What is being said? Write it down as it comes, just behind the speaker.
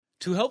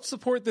To help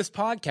support this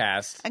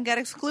podcast and get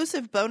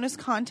exclusive bonus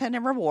content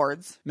and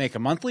rewards, make a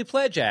monthly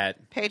pledge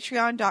at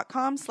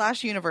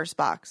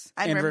patreon.com/universebox.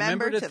 And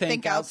remember to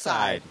think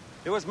outside.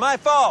 It was my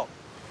fault.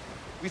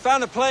 We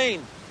found a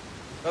plane,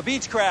 a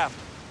Beechcraft,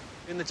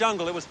 in the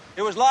jungle. It was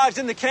lodged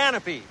in the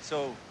canopy,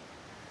 so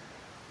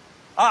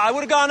I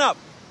would have gone up,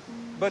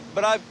 but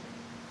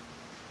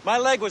my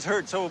leg was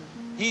hurt, so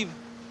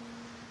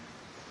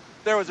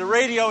there was a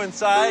radio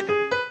inside.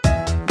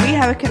 We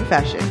have a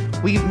confession.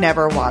 We've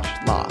never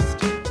watched Lost.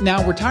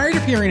 Now, we're tired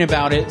of hearing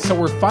about it, so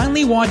we're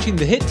finally watching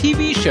the hit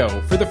TV show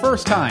for the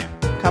first time.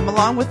 Come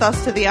along with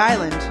us to the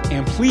island.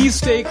 And please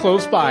stay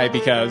close by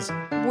because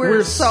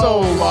we're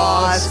so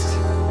lost.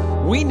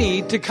 We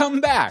need to come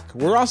back.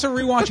 We're also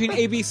rewatching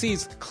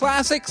ABC's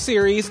classic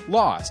series,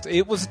 Lost.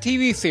 It was a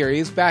TV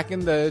series back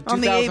in the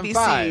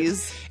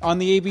 2005. On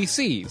the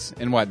ABCs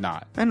and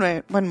whatnot. And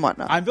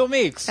whatnot. I'm Bill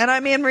Meeks. And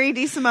I'm Anne-Marie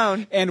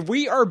DeSimone. And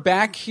we are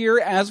back here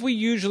as we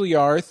usually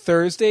are,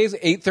 Thursdays,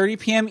 8:30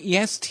 p.m.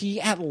 EST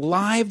at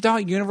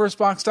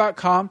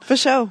live.universebox.com. For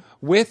sure.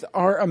 With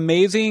our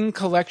amazing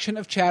collection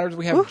of chatters.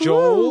 We have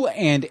Joel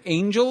and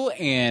Angel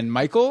and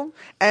Michael.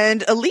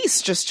 And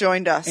Elise just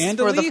joined us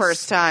for the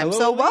first time. Hello,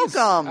 so Elise.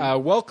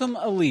 welcome. Welcome,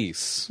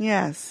 Elise.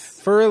 Yes.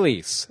 For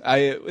Elise.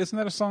 Isn't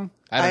that a song?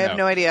 I have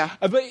no idea.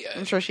 But,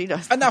 I'm sure she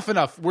does. Enough.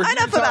 Enough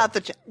about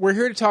the... We're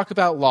here to talk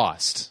about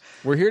Lost.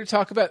 We're here to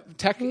talk about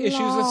tech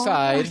issues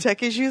aside.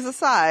 Tech issues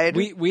aside.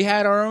 We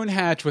had our own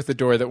hatch with the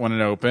door that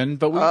wouldn't open,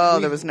 but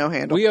there was no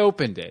handle. We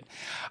opened it.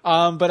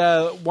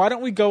 But why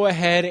don't we go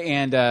ahead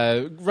and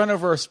run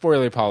over our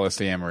spoiler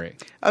policy, Anne-Marie?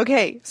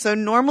 Okay, so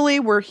normally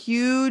we're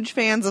huge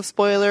fans of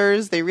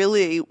spoilers.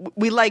 We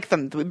like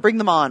them. We bring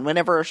them on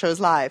whenever our show's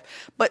live.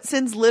 But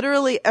since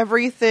literally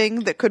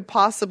everything that could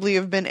possibly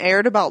have been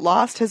aired about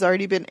Lost has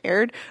already been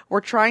aired,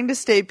 we're trying to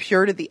stay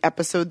pure to the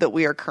episode that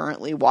we are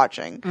currently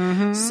watching.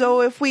 Mm-hmm.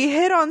 So if we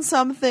hit on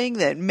something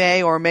that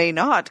may or may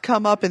not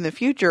come up in the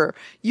future,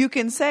 you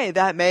can say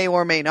that may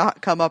or may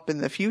not come up in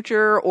the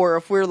future. Or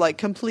if we're like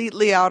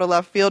completely out of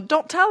left field,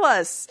 don't tell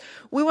us.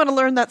 We want to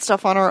learn that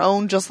stuff on our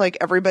own, just like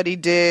everybody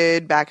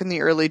did back in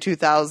the early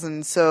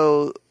 2000s.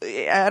 So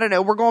I don't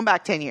know. We're going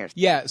back 10 years.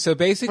 Yeah. So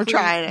basically, we're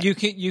trying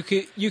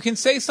it. You can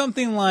say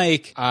something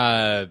like,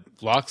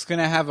 Locke's going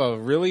to have a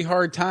really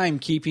hard time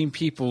keeping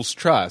people's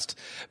trust,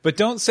 but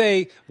don't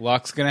say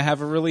Locke's going to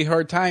have a really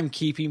hard time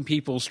keeping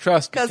people's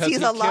trust because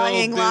he's a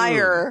lying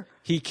liar.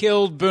 He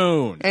killed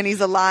Boone. And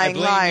he's a lying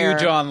liar. I blame you,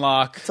 John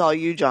Locke. It's all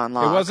you, John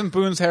Locke. It wasn't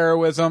Boone's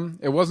heroism.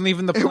 It wasn't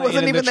even the plane in the tree. It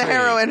wasn't even the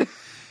heroin.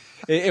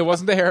 It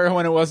wasn't the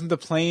heroin. It wasn't the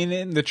plane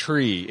in the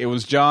tree. It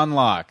was John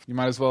Locke. You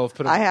might as well have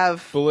put a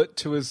bullet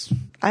to his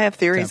I have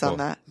theories temple.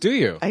 on that. Do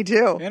you? I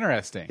do.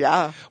 Interesting.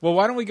 Yeah. Well,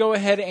 why don't we go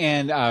ahead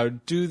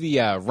and do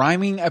the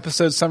rhyming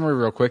episode summary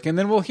real quick, and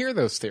then we'll hear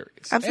those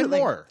theories. Absolutely.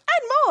 And more.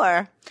 And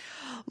more.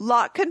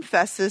 Locke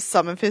confesses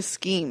some of his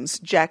schemes.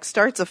 Jack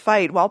starts a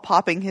fight while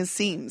popping his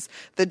seams.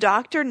 The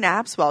doctor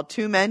naps while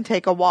two men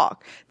take a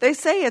walk. They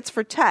say it's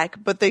for tech,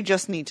 but they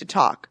just need to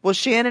talk. Will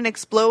Shannon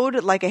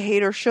explode like a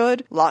hater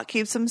should? Locke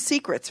keeps some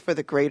secrets for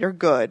the greater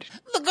good.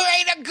 The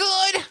greater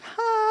good!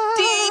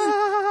 Ding!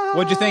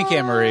 What'd you think,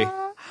 Anne-Marie?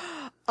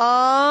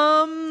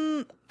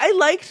 I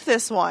liked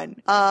this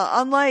one.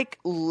 Unlike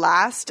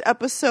last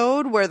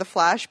episode where the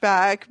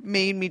flashback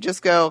made me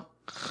just go...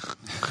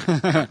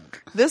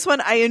 This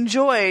one I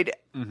enjoyed.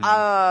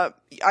 Mm-hmm.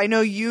 I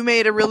know you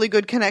made a really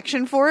good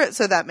connection for it,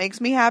 so that makes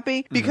me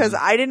happy because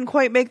I didn't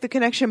quite make the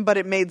connection, but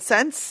it made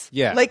sense.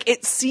 Yeah. Like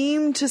it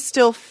seemed to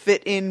still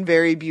fit in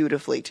very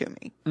beautifully to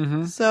me.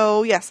 Mm-hmm.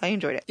 So yes, I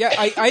enjoyed it. Yeah,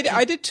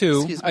 I did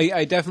too.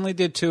 I definitely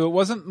did too. It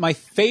wasn't my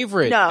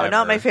favorite. No, ever,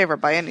 not my favorite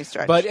by any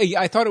stretch. But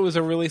I thought it was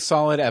a really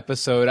solid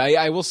episode.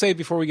 I will say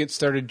before we get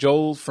started,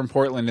 Joel from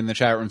Portland in the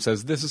chat room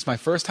says, "This is my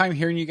first time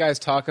hearing you guys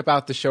talk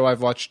about the show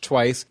I've watched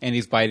twice," and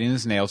he's biting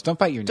his nails. Don't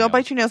bite your nails. Don't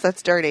bite your nails.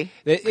 That's dirty.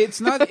 It's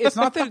not that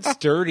it's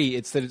dirty.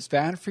 It's that it's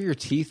bad for your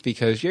teeth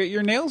because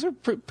your nails are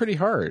pretty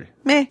hard.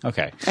 Meh.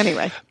 Okay.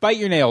 Anyway. Bite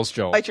your nails,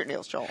 Joel. Bite your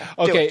nails, Joel.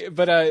 Okay,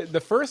 but the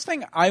first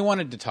thing I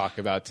wanted to talk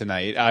about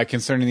tonight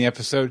concerning the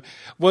episode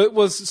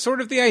was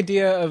sort of the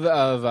idea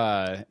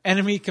of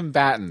enemy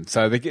combatants.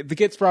 That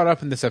gets brought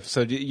up in this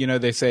episode. You know,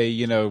 they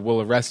say,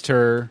 we'll arrest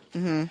her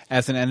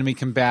as an enemy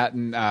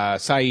combatant.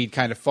 Sayid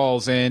kind of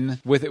falls in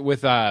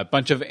with a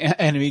bunch of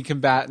enemy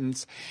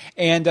combatants.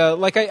 And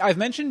like I've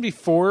mentioned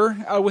before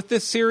with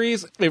this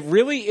series,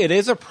 it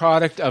is a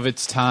product of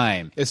its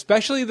time,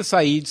 especially the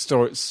Sayid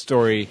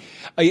story.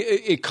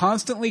 It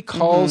constantly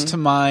calls to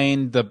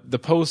mind the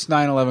post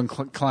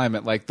 9/11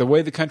 climate, like the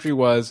way the country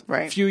was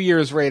a few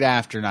years right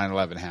after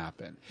 9/11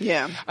 happened.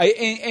 Yeah.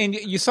 And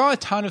you saw a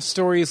ton of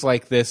stories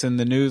like this in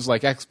the news,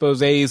 like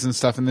exposés and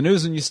stuff in the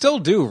news, and you still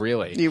do,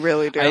 really. You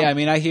really do. I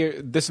mean, I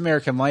hear This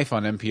American Life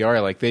on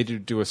NPR, like they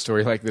do a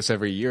story like this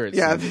every year, it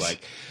seems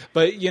like.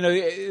 But,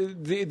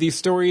 these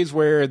stories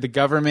where the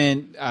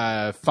government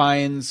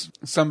finds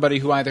somebody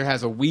who either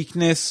has a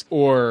weakness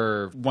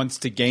or wants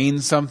to gain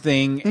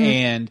something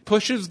and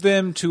pushes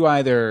them to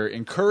either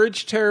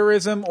encourage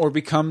terrorism or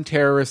become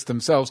terrorists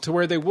themselves, to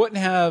where they wouldn't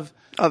have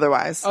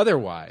Otherwise.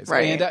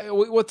 Right. And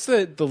what's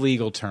the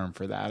legal term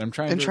for that? I'm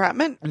trying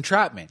entrapment?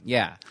 Entrapment,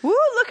 yeah. Woo,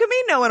 look at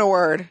me knowing a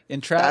word.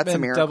 Entrapment, That's a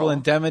miracle. double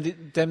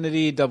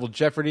indemnity, double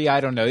jeopardy, I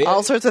don't know.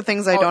 All sorts of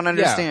things I don't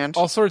understand.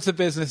 All sorts of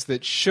business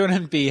that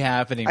shouldn't be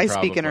happening, I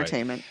probably. speak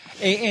entertainment.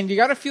 And you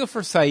got to feel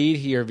for Saeed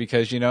here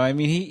because, I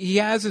mean, he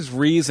has his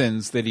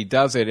reasons that he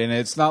does it, and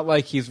it's not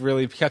like he's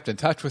really kept in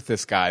touch with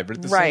this guy, but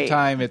at the same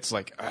time, it's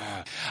like,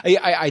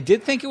 I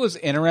did think it was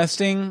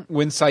interesting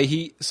when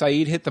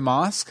Saeed hit the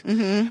mosque,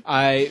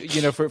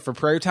 for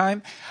prayer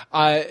time.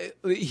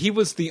 He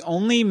was the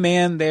only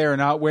man there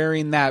not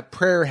wearing that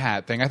prayer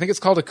hat thing. I think it's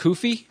called a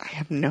kufi. I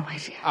have no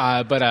idea.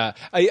 But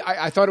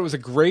I thought it was a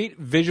great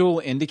visual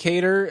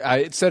indicator.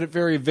 It said it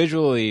very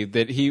visually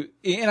that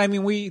and I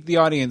mean, we, the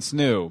audience,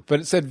 knew, but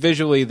it said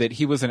visually that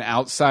he was an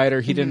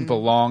outsider. He didn't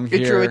belong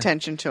here. It drew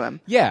attention to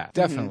him. Yeah,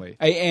 definitely.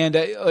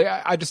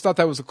 I just thought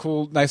that was a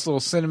cool, nice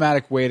little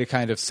cinematic way to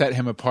kind of set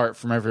him apart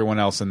from everyone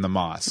else in the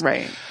mosque.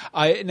 Right.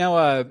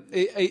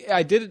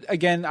 I did,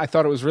 again, I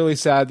thought it was really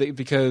sad that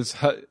because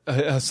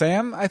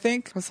Hassan, I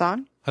think?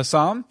 Hassan?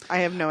 I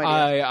have no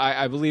idea.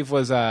 I believe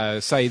was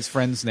Saeed's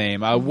friend's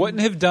name.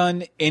 Wouldn't have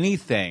done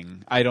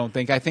anything, I don't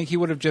think. I think he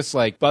would have just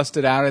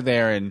busted out of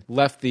there and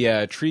left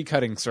the tree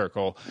cutting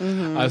circle,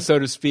 so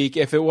to speak,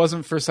 if it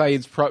wasn't for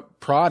Saeed's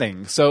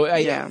prodding. So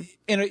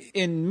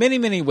in many,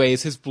 many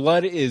ways, his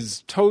blood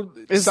is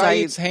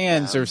Saeed's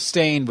hands are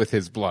stained with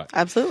his blood.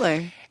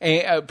 Absolutely.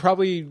 And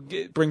probably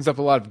brings up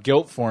a lot of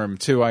guilt for him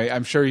too.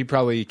 I'm sure he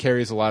probably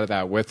carries a lot of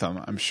that with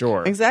him. I'm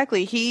sure.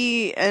 Exactly.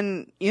 He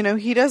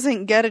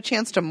doesn't get a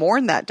chance to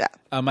mourn that death.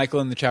 Michael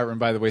in the chat room,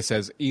 by the way,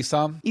 says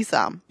Isam.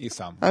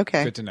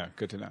 Okay. Good to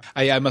know.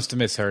 I must have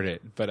misheard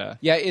it, but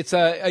it's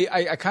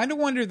I kind of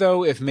wonder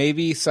though if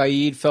maybe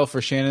Saeed fell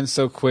for Shannon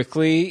so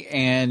quickly,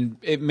 and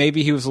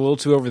maybe he was a little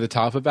too over the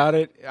top about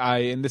it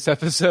in this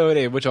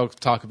episode, which I'll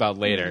talk about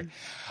later.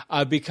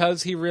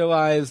 Because he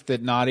realized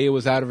that Nadia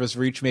was out of his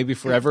reach maybe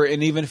forever,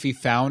 and even if he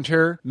found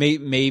her,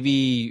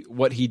 maybe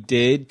what he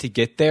did to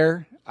get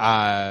there,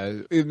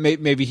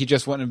 maybe he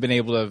just wouldn't have been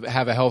able to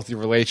have a healthy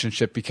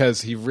relationship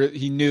because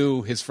he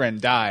knew his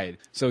friend died,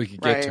 so he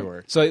could get to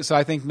her. So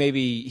I think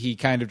maybe he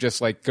kind of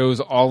just goes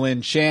all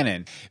in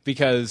Shannon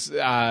because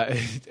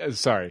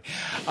sorry,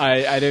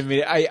 I didn't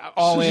mean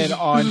all in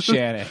on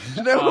Shannon.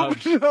 No.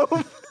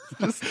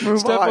 Just move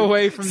Step on.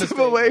 away from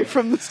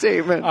the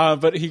statement.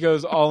 But he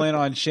goes all in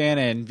on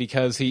Shannon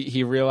because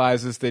he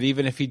realizes that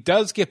even if he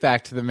does get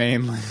back to the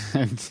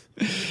mainland,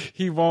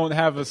 he won't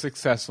have a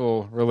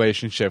successful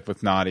relationship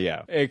with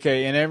Nadia.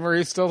 Okay, and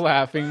Emery's still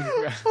laughing.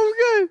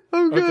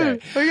 I'm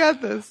good. I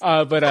got this.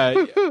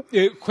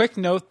 But quick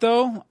note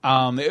though.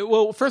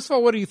 Well, first of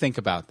all, what do you think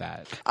about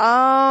that?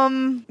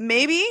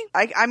 Maybe.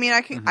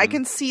 I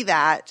can see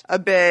that a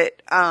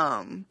bit.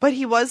 But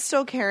he was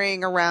still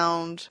carrying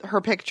around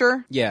her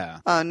picture. Yeah.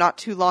 Not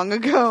too long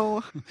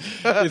ago.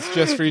 It's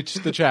just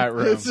reached the chat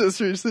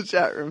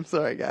room.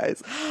 Sorry,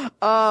 guys.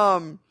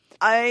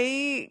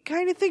 I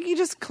kind of think he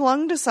just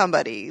clung to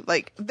somebody.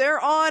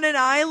 They're on an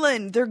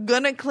island. They're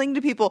gonna cling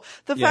to people.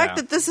 The fact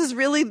that this is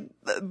really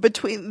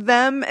between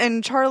them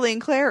and Charlie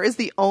and Claire is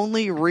the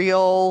only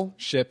real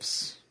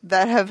ships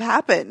that have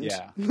happened.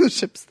 Yeah. The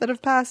ships that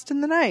have passed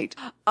in the night.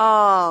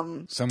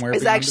 Somewhere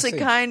is actually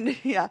kind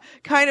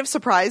of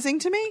surprising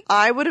to me.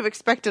 I would have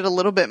expected a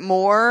little bit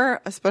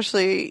more,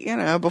 especially,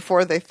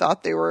 before they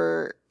thought they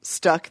were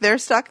stuck there.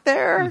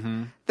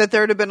 Mm-hmm. That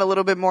there'd have been a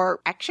little bit more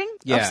action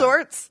of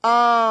sorts.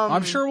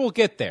 I'm sure we'll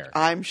get there.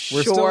 I'm sure.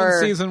 We're still in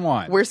season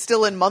 1. We're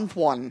still in month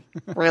 1,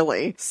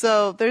 really.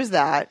 So there's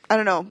that. I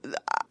don't know.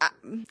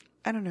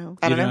 I don't know.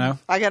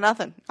 I got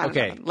nothing.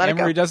 Okay. Let it go.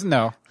 Emery doesn't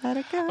know. Let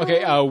it go.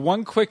 Okay.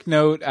 One quick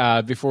note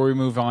before we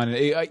move on.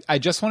 I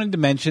just wanted to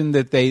mention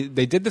that they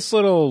did this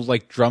little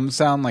drum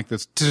sound like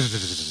this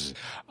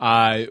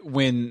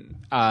when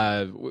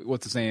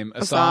what's his name?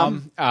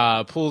 Assam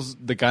pulls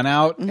the gun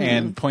out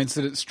and points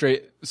it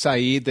straight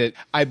Saeed, that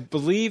I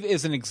believe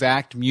is an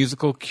exact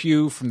musical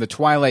cue from the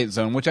Twilight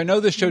Zone, which I know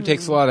this show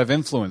takes a lot of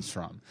influence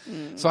from.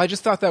 So I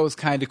just thought that was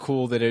kind of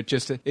cool that it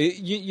just that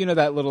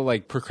little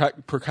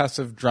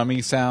percussive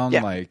drummy sound,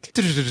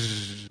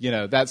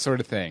 that sort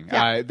of thing.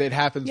 That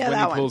happens when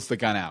he pulls the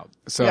gun out.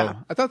 So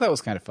I thought that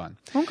was kind of fun.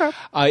 Okay.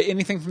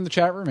 Anything from the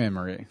chat room,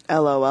 Anne-Marie?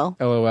 LOL.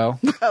 LOL.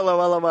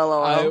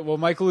 LOL. Well,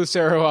 Michael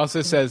Lucero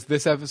also says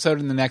this episode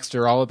and the next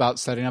are all about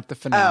setting up the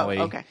finale.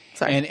 Oh, okay.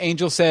 Sorry. And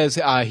Angel says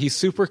he's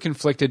super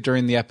conflicted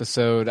during the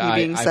episode.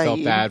 I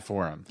felt bad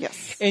for him.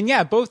 Yes. And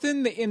both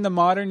in the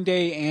modern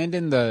day and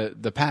in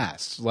the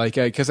past.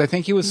 Because I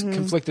think he was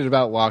conflicted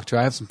about Locke too.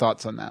 I have some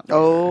thoughts on that later.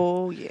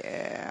 Oh,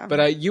 yeah.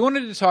 But you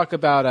wanted to talk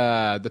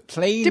about the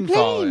plane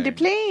falling. The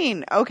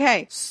plane.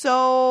 Okay.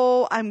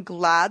 So I'm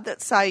glad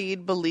that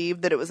Saeed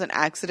believed that it was an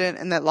accident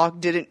and that Locke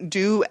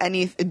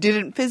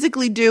didn't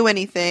physically do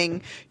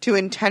anything to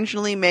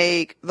intentionally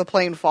make the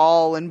plane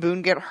fall and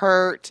Boone get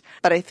hurt.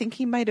 But I think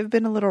he might have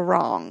been a little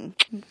wrong.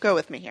 Go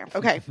with me here.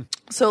 Okay.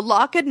 So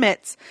Locke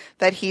admits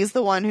that he's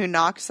the one who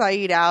knocked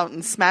Saeed out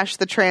and smashed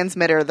the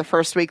transmitter the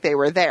first week they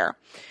were there.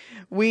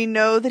 We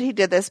know that he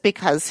did this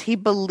because he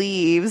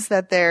believes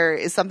that there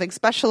is something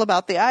special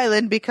about the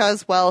island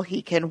because, well,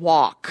 he can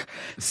walk.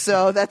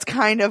 So that's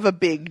kind of a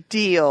big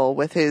deal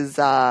with his,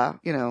 battle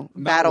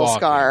walking.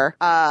 scar.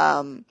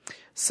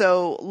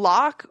 So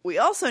Locke, we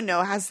also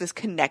know, has this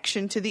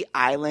connection to the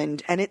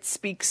island, and it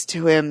speaks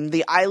to him.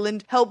 The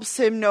island helps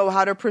him know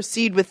how to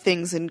proceed with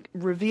things and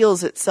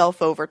reveals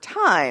itself over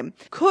time.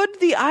 Could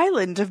the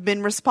island have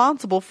been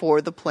responsible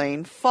for the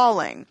plane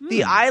falling?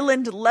 The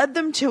island led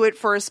them to it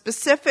for a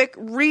specific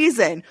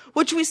reason,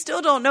 which we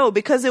still don't know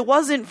because it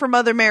wasn't for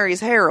Mother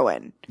Mary's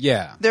heroin.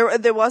 Yeah.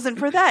 There wasn't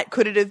for that.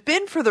 Could it have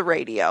been for the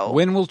radio?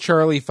 When will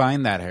Charlie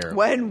find that heroin?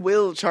 When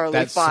will Charlie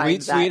that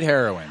find that? sweet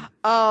heroin.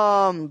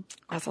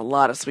 That's a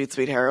lot of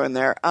sweet heroin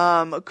there.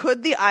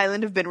 Could the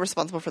island have been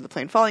responsible for the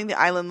plane falling? The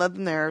island led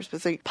them there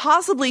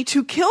possibly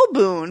to kill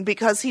Boone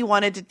because he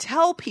wanted to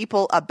tell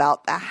people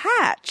about the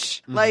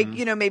hatch. Like,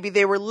 maybe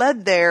they were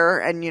led there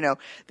and,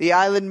 the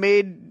island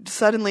made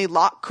suddenly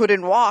Locke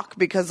couldn't walk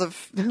because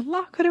of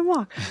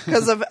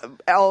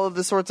all of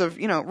the sorts of,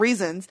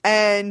 reasons.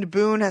 And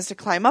Boone has to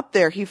climb up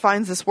there. He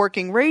finds this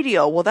working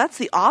radio. Well, that's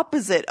the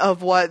opposite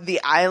of what the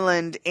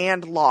island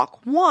and Locke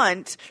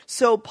want.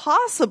 So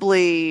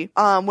possibly,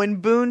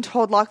 when Boone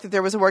told Locke that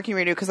there was a working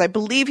radio, because I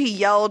believe he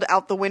yelled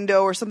out the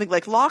window or something,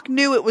 like Locke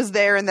knew it was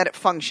there and that it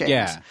functioned.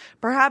 Yeah.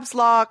 Perhaps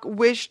Locke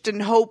wished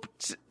and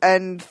hoped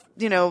and,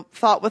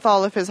 thought with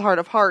all of his heart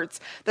of hearts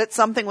that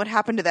something would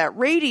happen to that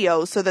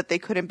radio so that they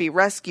couldn't be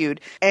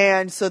rescued.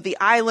 And so the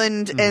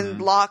island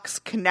and Locke's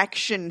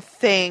connection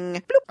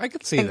thing, I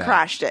could see and that.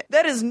 crashed it.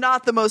 That is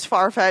not the most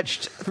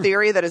far-fetched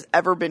theory that has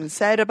ever been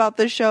said about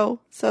this show.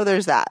 So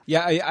there's that.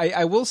 Yeah,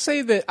 I will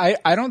say that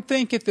I don't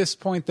think at this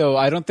point, though,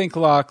 I don't think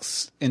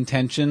Locke's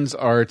intentions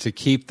are to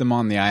keep them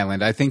on the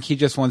island. I think he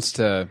just wants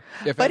to...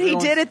 But he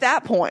did at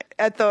that point,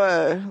 at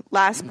the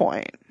last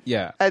point.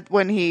 Yeah.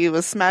 When he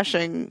was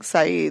smashing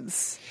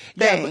Saeed's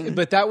thing. Yeah,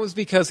 but that was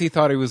because he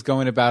thought he was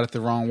going about it the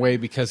wrong way,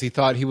 because he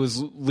thought he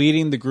was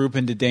leading the group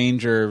into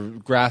danger,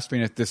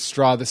 grasping at this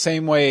straw, the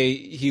same way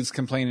he's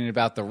complaining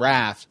about the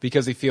raft,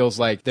 because he feels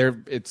like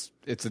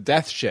it's a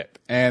death ship,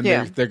 and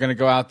they're going to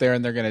go out there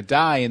and they're going to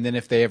die, and then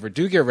if they ever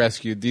do get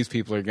rescued, these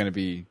people are going to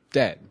be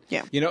dead.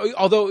 Yeah.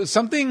 Although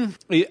something,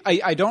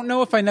 I don't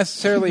know if I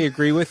necessarily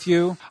agree with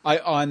you I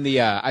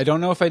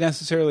don't know if I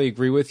necessarily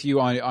agree with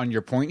you on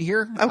your point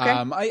here. Okay.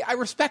 I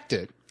respect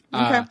it.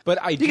 Okay.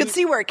 But you can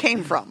see where it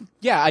came from.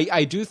 Yeah,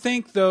 I do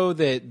think, though,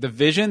 that the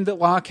vision that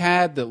Locke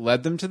had that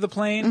led them to the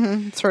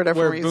plane, it's for a different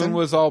where reason. Boone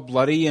was all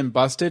bloody and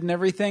busted and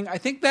everything, I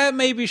think that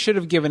maybe should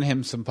have given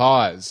him some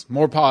pause,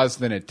 more pause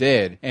than it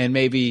did, and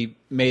maybe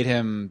made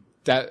him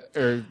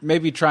or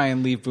maybe try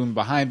and leave Boone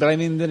behind. But I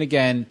mean, then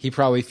again, he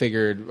probably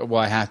figured,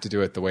 well, I have to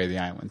do it the way the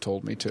island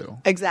told me to.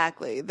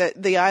 Exactly.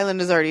 The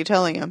island is already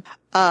telling him.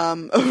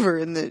 Over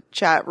in the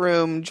chat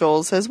room,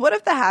 Joel says, what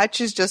if the hatch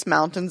is just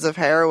mountains of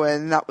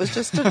heroin? That was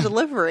just a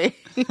delivery.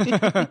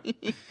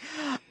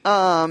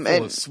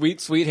 And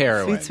sweet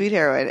heroin. Sweet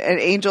heroin. And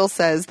Angel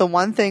says, the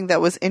one thing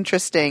that was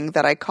interesting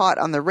that I caught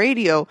on the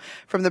radio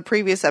from the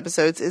previous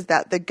episodes is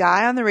that the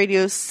guy on the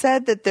radio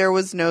said that there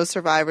was no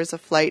survivors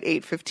of Flight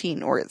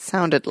 815, or it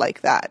sounded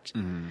like that.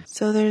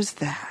 So there's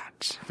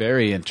that.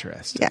 Very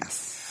interesting.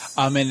 Yes.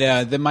 And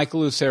then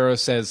Michael Lucero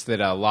says that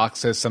Locke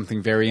says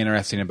something very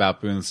interesting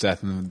about Boone's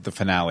death in the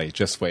finale.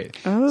 Just wait.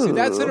 Ooh. See,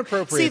 that's an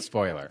appropriate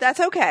spoiler. That's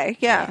okay.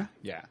 Yeah.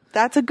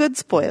 That's a good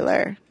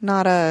spoiler,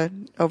 not a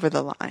over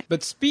the line.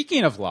 But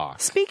speaking of Locke.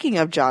 Speaking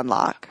of John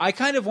Locke. I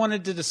kind of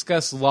wanted to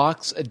discuss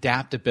Locke's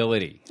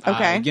adaptability.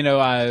 Okay.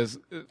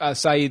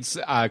 Saeed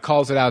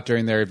calls it out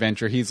during their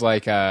adventure. He's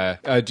like,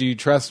 do you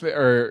trust me?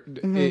 Or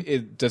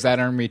does that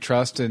earn me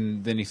trust?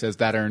 And then he says,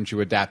 that earns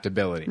you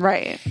adaptability.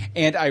 Right.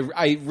 And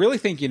I really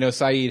think,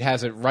 Saeed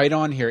has it right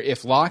on here.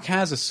 If Locke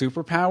has a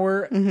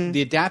superpower,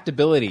 the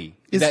adaptability,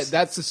 that's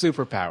the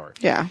superpower.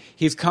 Yeah.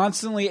 He's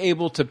constantly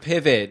able to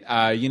pivot.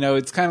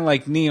 It's kind of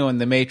like Neo in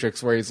The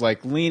Matrix, where he's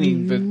like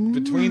leaning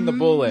between the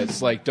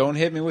bullets, like, don't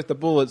hit me with the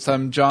bullets,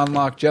 I'm John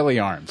Locke Jelly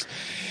Arms.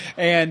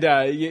 And,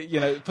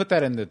 put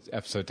that in the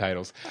episode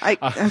titles.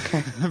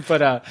 Okay.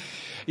 But,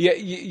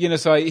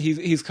 so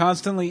he's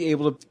constantly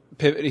able to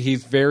pivot.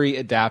 He's very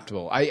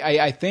adaptable.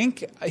 I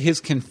think his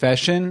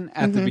confession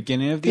at the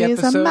beginning of the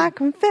episode. These are my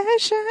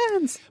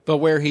confessions. But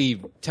where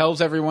he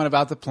tells everyone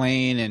about the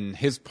plane and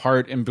his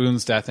part in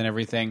Boone's death and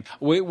everything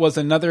was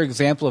another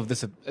example of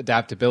this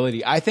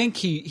adaptability. I think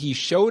he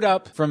showed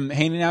up from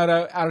hanging out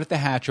at the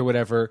hatch or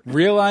whatever,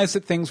 realized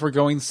that things were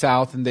going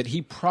south and that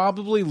he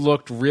probably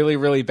looked really,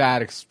 really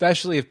bad,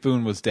 especially if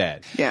Boone was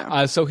dead.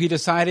 Yeah. So he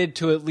decided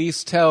to at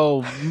least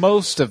tell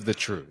most of the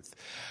truth.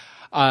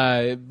 So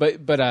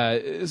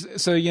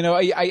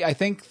I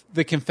think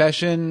the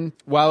confession,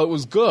 while it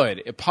was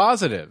good,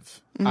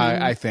 positive.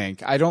 I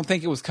think. I don't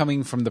think it was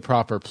coming from the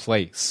proper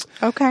place.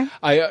 Okay.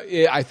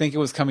 I think it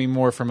was coming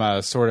more from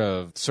a sort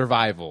of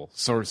survival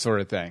sort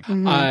of thing.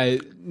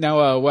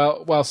 Now,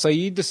 while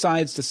Saeed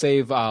decides to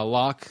save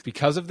Locke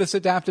because of this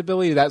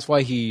adaptability, that's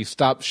why he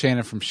stopped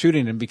Shannon from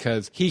shooting him,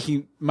 because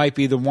he might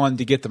be the one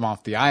to get them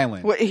off the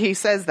island. Well, he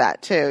says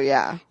that too,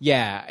 yeah.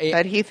 Yeah.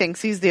 That he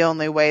thinks he's the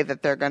only way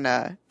that they're going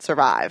to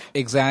survive.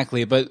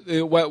 Exactly. But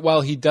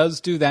while he does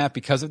do that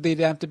because of the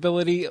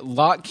adaptability,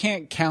 Locke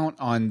can't count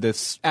on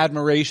this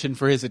admiration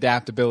for his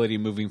adaptability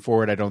moving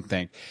forward, I don't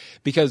think.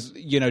 Because,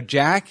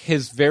 Jack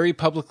has very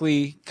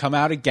publicly come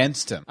out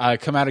against him,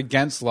 come out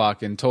against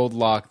Locke and told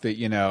Locke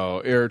that,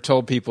 or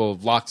told people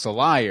Locke's a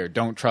liar,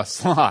 don't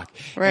trust Locke.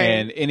 Right.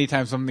 And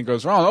anytime something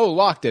goes wrong,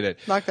 Locke did it.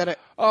 Locke did it.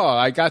 Oh,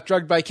 I got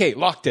drugged by Kate.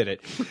 Locke did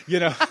it.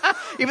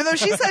 Even though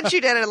she said she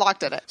did it, Locke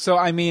did it. So,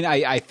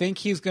 I think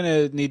he's going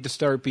to need to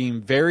start being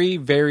very,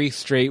 very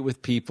straight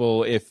with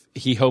people if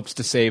he hopes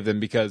to save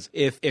them, because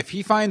if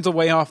he finds a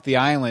way off the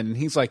island and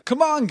he's like,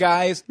 come on,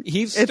 guys,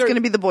 it's going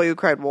to be the boy who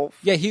cried wolf.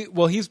 Yeah,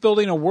 he's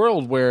building a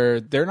world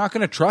where they're not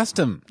going to trust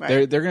him.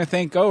 Right. They're going to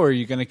think, are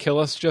you going to kill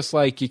us just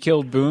like you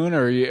killed Boone,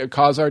 or you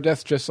cause our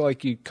deaths just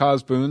like you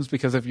caused Boone's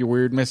because of your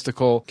weird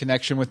mystical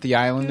connection with the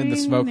island and the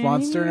smoke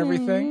monster and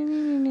everything?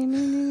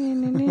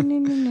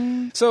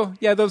 So,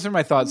 yeah, those are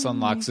my thoughts on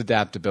Locke's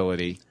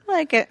adaptability.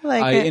 Like it.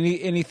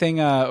 Anything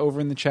over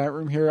in the chat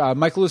room here?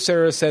 Michael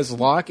Lucero says,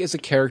 Locke is a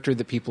character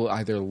that people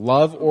either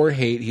love or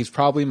hate. He's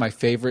probably my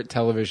favorite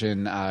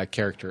television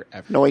character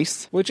ever.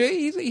 Noise. Which,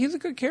 he's a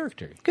good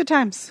character. Good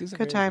times. He's a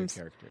good very times.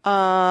 Good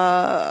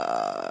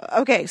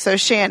character. Okay, so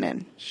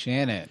Shannon.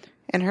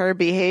 And her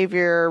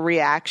behavior,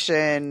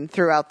 reaction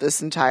throughout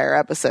this entire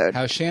episode.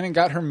 How Shannon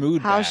got her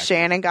mood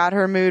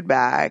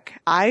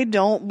back. I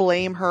don't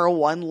blame her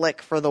one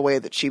lick for the way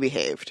that she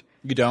behaved.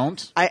 You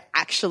don't? I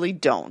actually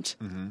don't.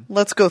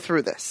 Let's go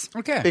through this.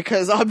 Okay.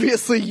 Because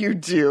obviously you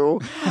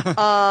do.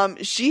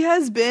 She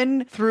has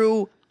been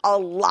through a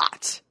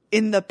lot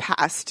in the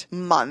past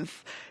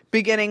month.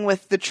 Beginning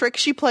with the trick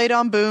she played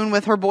on Boone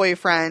with her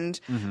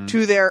boyfriend,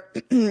 to their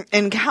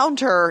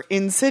encounter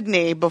in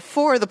Sydney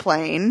before the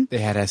plane. They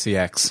had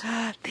SEX.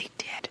 They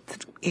did.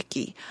 That's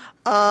icky.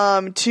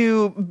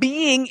 To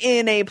being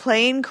in a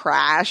plane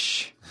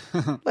crash.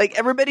 Like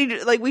everybody,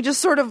 we just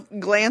sort of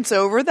glance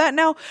over that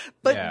now,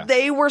 but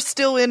they were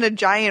still in a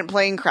giant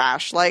plane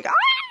crash.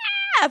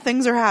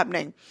 Things are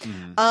happening.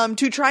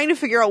 To trying to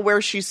figure out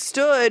where she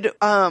stood,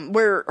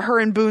 where her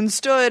and Boone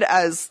stood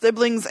as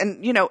siblings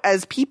and,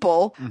 as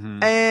people.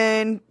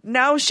 And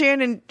now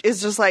Shannon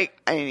is just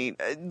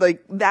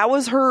that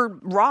was her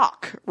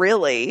rock,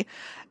 really.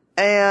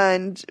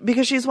 And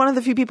because she's one of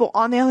the few people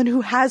on the island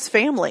who has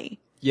family.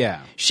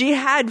 Yeah. She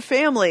had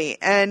family,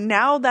 and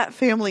now that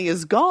family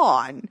is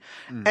gone.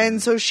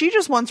 And so she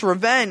just wants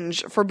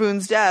revenge for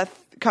Boone's death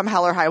come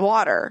hell or high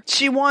water.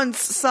 She wants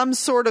some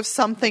sort of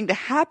something to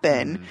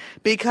happen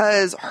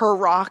because her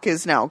rock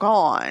is now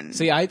gone.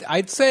 See,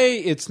 I'd say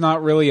it's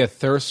not really a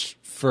thirst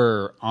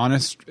for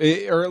honest,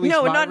 or at least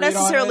not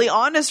necessarily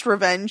honest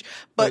revenge,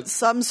 but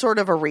some sort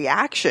of a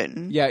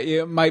reaction.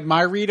 Yeah,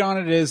 my read on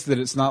it is that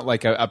it's not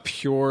like a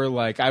pure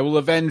I will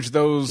avenge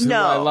those who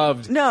I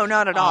loved. No,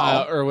 not at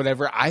all. Or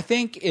whatever. I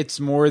think it's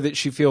more that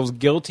she feels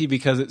guilty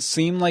because it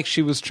seemed like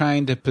she was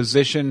trying to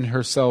position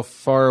herself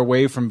far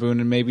away from Boone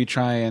and maybe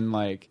try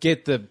and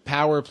get the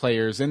power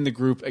players in the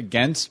group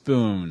against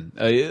Boone.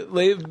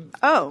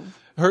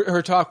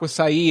 Her talk with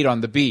Saeed on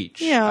the beach.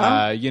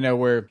 Yeah.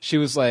 Where she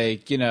was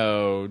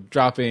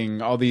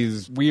dropping all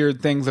these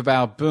weird things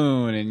about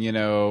Boone and,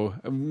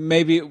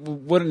 maybe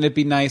wouldn't it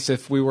be nice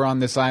if we were on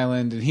this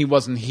island and he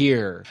wasn't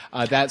here?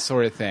 That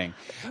sort of thing.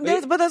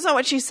 But that's not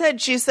what she said.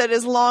 She said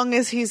as long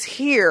as he's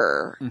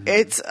here,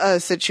 it's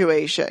a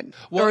situation.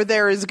 Or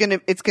it's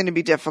going to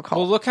be difficult.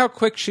 Well, look how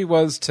quick she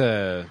was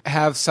to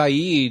have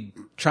Saeed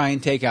try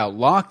and take out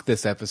Locke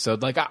this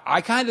episode.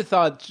 I kind of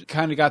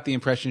got the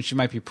impression she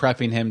might be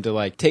prepping him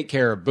to take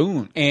care of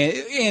Boone.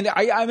 And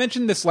I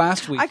mentioned this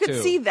last week. I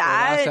could see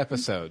that last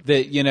episode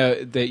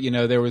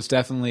that there was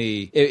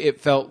definitely it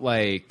felt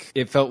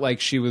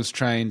like she was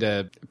trying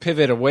to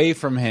pivot away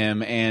from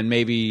him and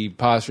maybe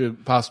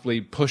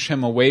possibly push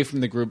him away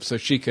from the group so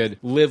she could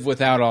live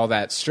without all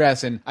that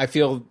stress. And I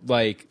feel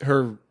like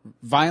her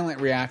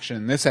violent reaction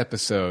in this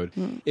episode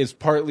is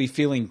partly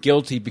feeling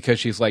guilty because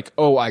she's like,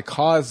 I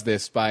caused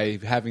this by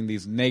having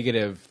these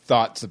negative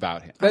thoughts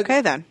about him.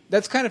 Okay, then.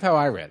 That's kind of how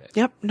I read it.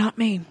 Yep, not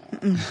me.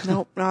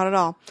 Nope, not at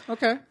all.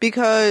 Okay.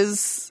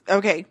 Because,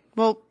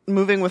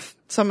 moving with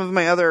some of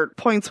my other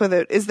points with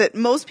it, is that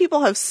most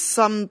people have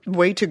some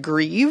way to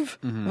grieve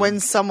when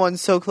someone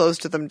so close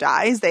to them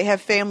dies. They have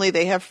family,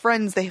 they have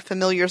friends, they have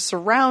familiar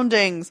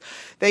surroundings.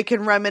 They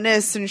can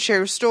reminisce and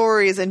share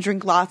stories and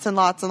drink lots and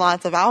lots and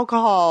lots of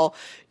alcohol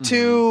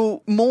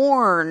to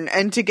mourn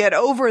and to get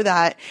over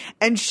that.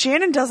 And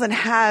Shannon doesn't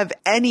have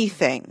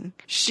anything.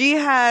 She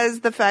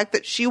has the fact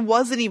that she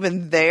wasn't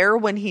even there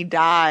when he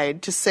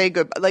died to say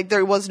goodbye. Like,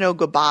 there was no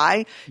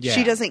goodbye. Yeah.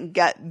 She doesn't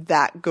get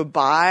that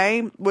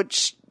goodbye,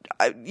 which,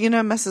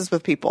 messes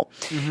with people.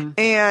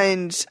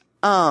 And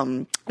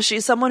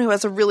she's someone who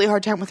has a really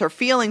hard time with her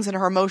feelings and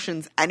her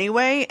emotions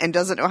anyway, and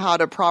doesn't know how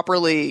to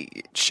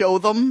properly show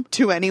them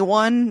to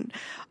anyone.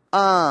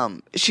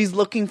 She's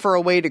looking for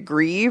a way to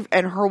grieve,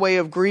 and her way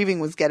of grieving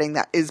was getting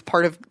that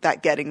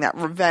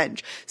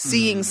revenge,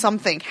 seeing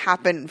something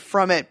happen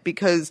from it,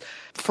 because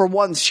for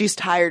once she's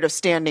tired of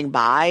standing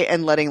by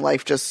and letting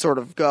life just sort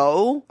of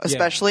go,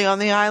 especially on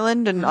the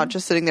island, and not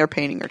just sitting there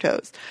painting her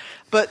toes.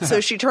 But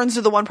so she turns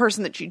to the one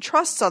person that she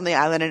trusts on the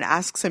island and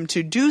asks him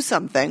to do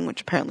something,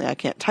 which apparently I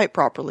can't type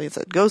properly. It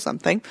said go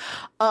something.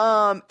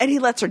 And he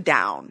lets her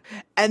down.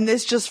 And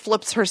this just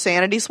flips her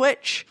sanity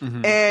switch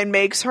and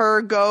makes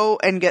her go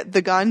and get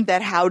the gun.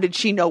 How did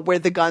she know where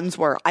the guns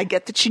were? I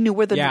get that she knew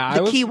where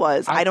the key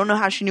was. I don't know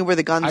how she knew where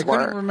the guns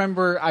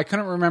were. I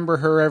couldn't remember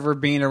her ever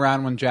being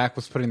around when Jack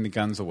was putting the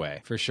guns away,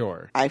 for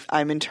sure.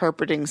 I'm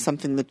interpreting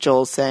something that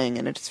Joel's saying,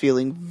 and it's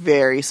feeling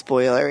very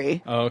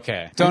spoilery.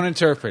 Okay. Don't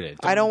interpret it.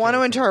 I don't want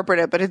to interpret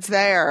it, but it's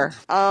there.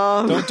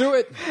 Don't do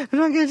it. I'm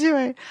not going to do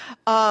it.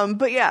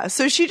 But yeah,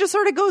 so she just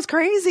sort of goes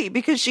crazy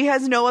because she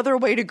has no other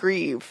way to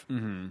grieve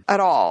at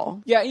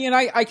all. Yeah, and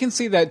I can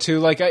see that too.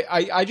 Like,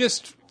 I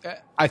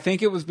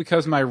think it was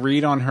because my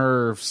read on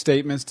her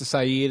statements to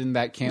Saeed in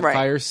that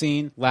campfire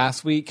scene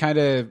last week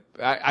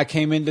I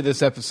came into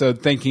this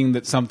episode thinking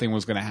that something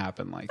was going to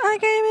happen like that. I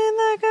came in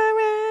like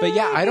a But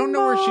yeah, I don't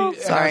know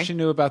how she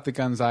knew about the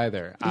guns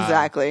either.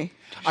 Exactly.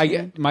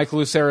 Michael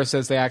Lucero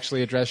says they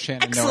actually addressed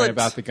Shannon Excellent. knowing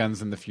about the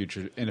guns in a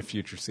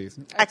future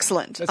season.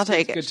 Excellent. I'll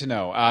take it. Good to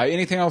know.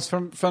 Anything else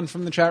fun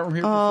from the chat room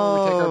here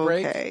before we take our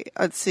break? Okay.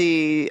 Let's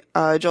see.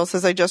 Joel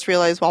says, I just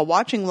realized while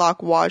watching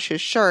Locke wash his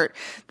shirt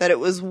that it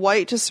was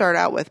white to start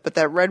out with, but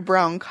that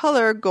red-brown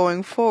color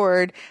going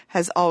forward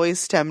has always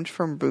stemmed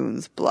from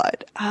Boone's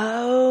blood.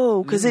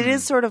 Oh, because it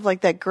is sort of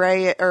like that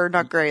gray, or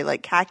not gray,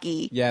 like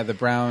khaki. Yeah, the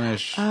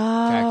brownish,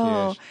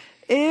 khaki-ish.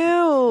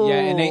 Ew. Yeah,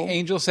 and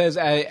Angel says,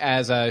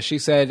 as she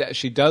said,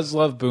 she does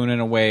love Boone in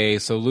a way,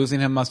 so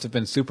losing him must have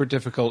been super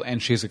difficult,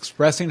 and she's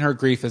expressing her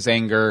grief as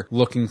anger,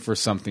 looking for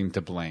something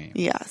to blame.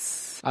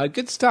 Yes.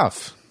 Good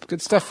stuff.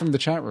 Good stuff from the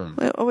chat room.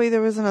 Wait,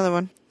 there was another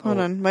one. Hold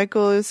on.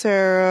 Michael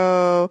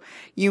Lucero,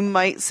 you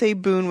might say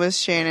Boone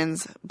was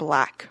Shannon's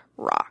Black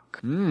Rock.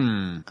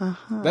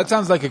 That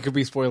sounds like it could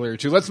be spoiler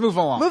too. Let's move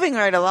along. Moving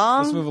right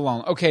along. Let's move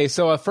along. Okay,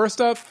 so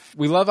first up,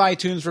 we love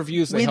iTunes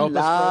reviews. They help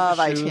us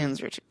grow the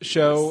iTunes reviews.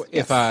 show.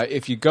 Yes.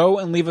 If you go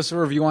and leave us a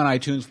review on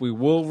iTunes, we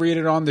will read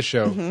it on the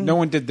show. No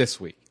one did this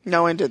week.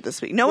 No one did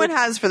this week. No one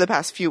has for the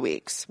past few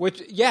weeks.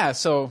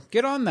 So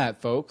get on that,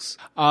 folks.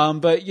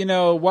 But,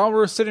 while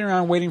we're sitting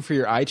around waiting for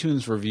your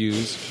iTunes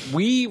reviews,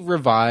 we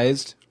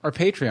revised our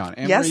Patreon.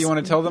 Amber, you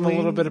want to tell them a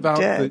little bit about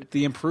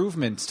the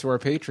improvements to our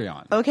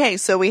Patreon? Okay,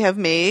 so we have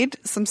made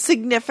some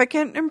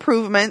significant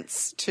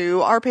improvements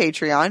to our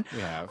Patreon.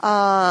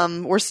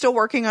 We're still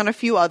working on a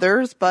few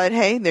others, but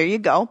hey, there you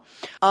go.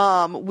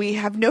 We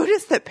have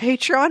noticed that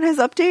Patreon has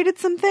updated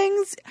some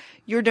things.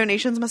 Your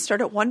donations must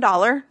start at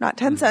 $1, not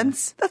 10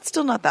 cents. That's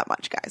still not that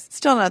much, guys.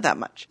 Still not that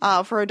much.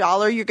 For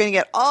 $1, you're going to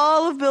get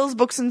all of Bill's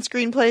books and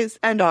screenplays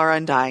and our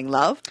undying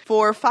love.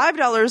 For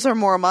 $5 or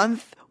more a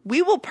month,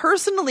 we will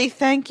personally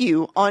thank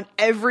you on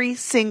every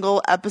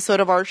single episode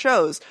of our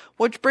shows,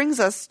 which brings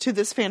us to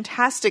this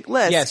fantastic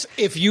list. Yes,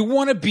 if you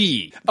want to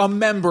be a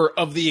member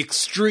of the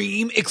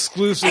Extreme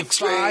exclusive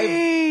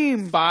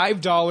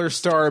 $5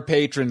 Star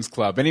Patrons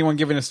Club, anyone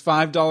giving us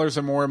 $5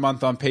 or more a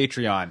month on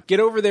Patreon, get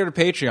over there to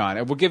Patreon,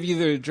 and we'll give you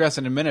the address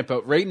in a minute,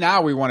 but right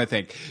now we want to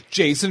thank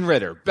Jason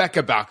Ritter,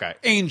 Becca Baca,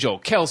 Angel,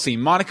 Kelsey,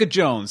 Monica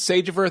Jones,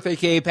 Sage of Earth,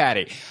 a.k.a.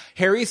 Patty,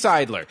 Harry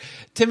Seidler,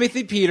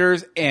 Timothy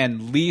Peters,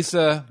 and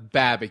Lisa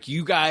Babick.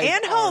 You guys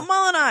And Hope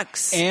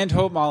Molinax. And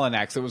Hope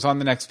Molinax. It was on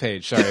the next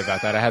page. Sorry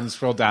about that. I hadn't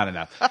scrolled down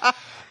enough.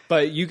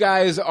 But you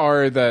guys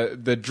are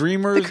the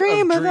dreamers the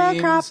cream of dreams the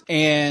crop.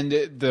 And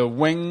the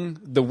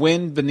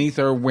wind beneath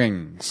our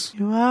wings.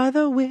 You are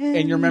the wind.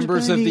 And you're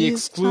members of the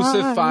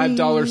exclusive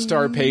 $5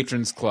 Star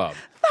Patrons Club.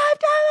 $5.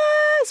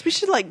 We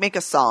should make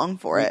a song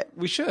for it.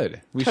 We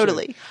should.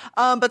 Totally.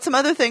 But some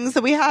other things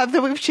that we have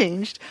that we've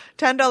changed.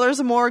 $10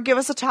 or more, give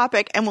us a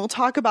topic, and we'll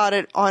talk about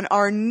it on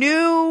our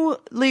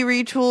newly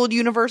retooled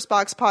Universe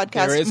Box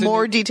podcast.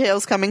 More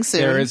details coming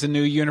soon. There is a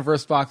new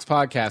Universe Box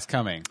podcast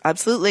coming.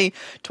 Absolutely.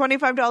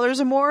 $25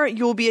 or more,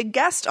 you will be a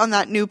guest on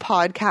that new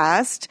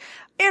podcast.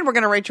 And we're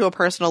going to write you a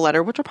personal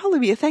letter, which will probably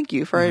be a thank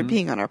you for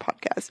being on our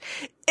podcast.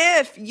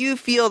 If you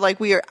feel like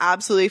we are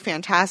absolutely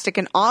fantastic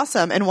and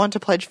awesome and want to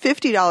pledge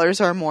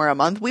 $50 or more a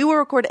month, we will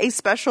record a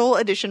special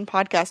edition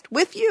podcast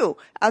with you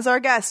as our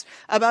guest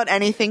about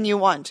anything you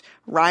want,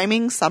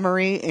 rhyming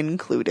summary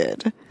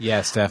included.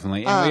 Yes,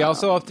 definitely. And we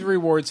also have the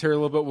rewards here a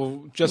little bit.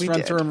 We'll just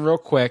run through them real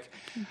quick.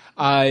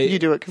 You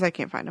do it because I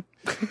can't find them.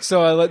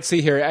 So let's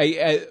see here.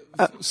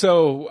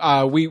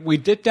 We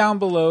dipped down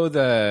below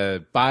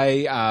the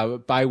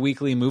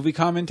bi-weekly movie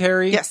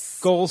commentary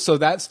goal. So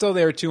that's still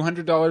there.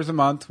 $200 a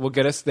month will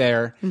get us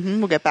there. Mm-hmm.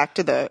 We'll get back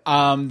to the.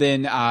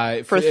 Then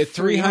for at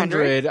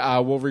 300,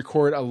 we'll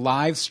record a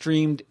live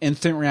streamed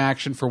instant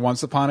reaction for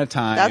Once Upon a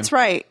Time. That's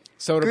right.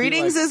 So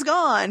Greetings is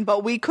gone,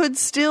 but we could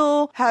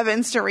still have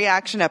instant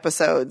reaction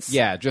episodes.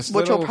 Yeah, just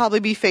which will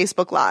probably be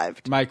Facebook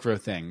Live. Micro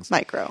things.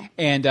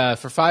 And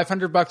for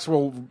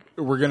 $500,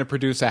 we're going to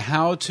produce a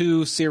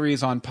how-to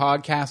series on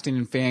podcasting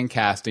and fan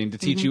casting to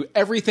teach you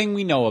everything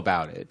we know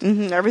about it.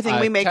 Mm-hmm, everything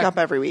we make up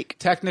every week.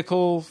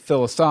 Technical,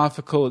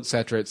 philosophical, et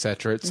cetera, et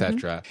cetera, et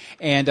cetera.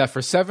 And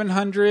for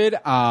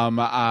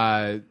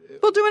 $700,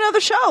 we'll do another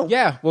show.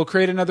 Yeah, we'll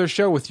create another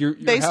show with your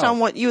based help. on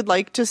what you'd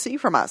like to see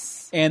from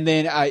us. And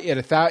then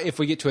if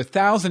we get to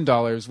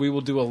 $1,000, we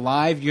will do a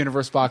live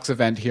Universe Box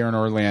event here in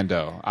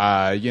Orlando.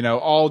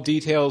 All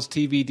details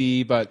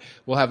TBD, but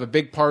we'll have a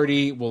big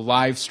party. We'll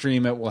live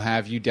stream it. We'll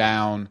have you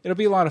down. It'll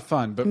be a lot of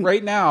fun. But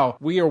right now,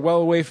 we are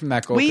well away from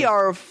that goal. We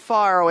are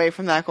far away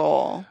from that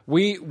goal.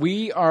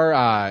 We are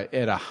at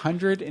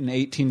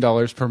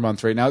 $118 per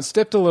month right now. It's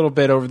dipped a little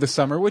bit over the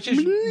summer, which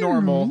is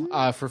normal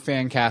for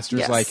fan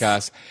casters like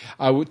us.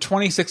 With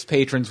 26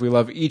 patrons, we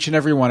love each and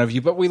every one of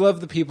you, but we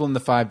love the people in the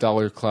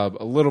 $5 club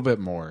a little bit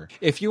more.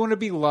 If you want to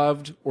be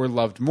loved or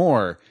loved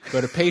more,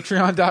 go to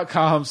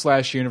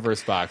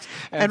patreon.com/universebox.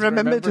 And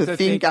remember to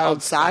think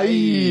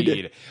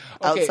outside.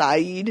 Okay.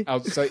 Outside.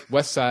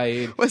 West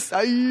Side. West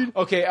Side.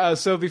 Okay,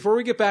 so before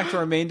we get back to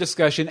our main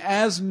discussion,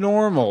 as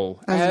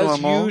usual,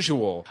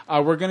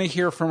 we're going to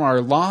hear from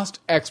our lost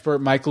expert,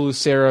 Michael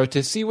Lucero,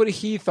 to see what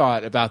he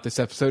thought about this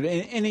episode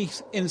and any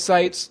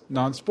insights,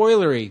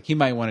 non-spoilery, he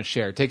might want to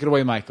share. Take it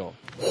away, Michael.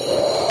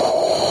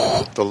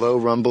 The low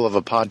rumble of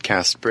a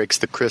podcast breaks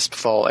the crisp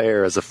fall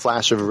air as a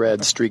flash of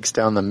red streaks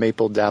down the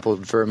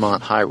maple-dappled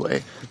Vermont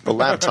highway. The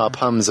laptop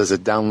hums as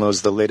it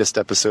downloads the latest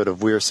episode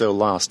of We're So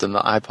Lost, and the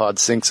iPod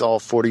syncs all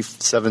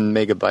 47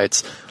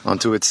 megabytes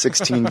onto its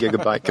 16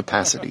 gigabyte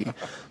capacity.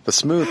 The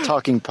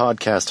smooth-talking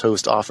podcast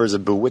host offers a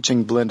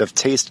bewitching blend of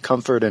taste,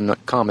 comfort,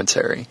 and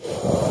commentary.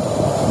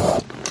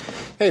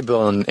 Hey,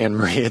 Bill and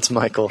Anne-Marie, it's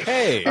Michael.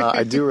 Hey!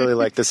 I do really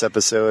like this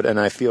episode, and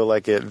I feel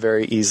like it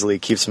very easily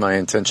keeps my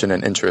attention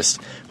and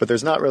interest, but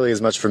there's not really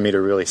as much for me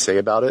to really say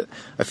about it.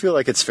 I feel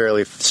like it's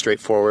fairly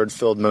straightforward,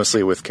 filled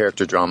mostly with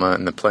character drama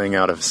and the playing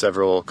out of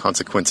several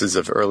consequences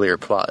of earlier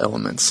plot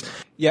elements.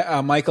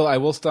 Yeah, Michael, I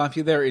will stop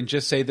you there and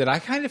just say that I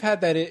kind of had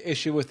that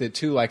issue with it,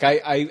 too. Like,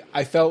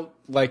 I felt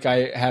like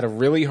I had a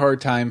really hard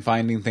time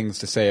finding things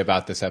to say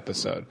about this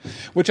episode,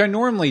 which I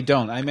normally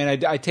don't. I mean,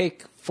 I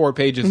take 4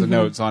 pages of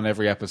notes on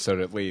every episode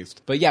at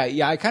least. But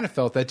yeah, I kind of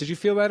felt that. Did you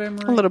feel that,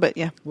 Anne-Marie? A little bit,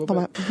 yeah. A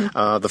little bit.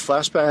 The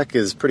flashback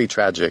is pretty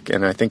tragic,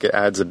 and I think it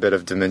adds a bit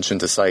of dimension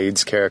to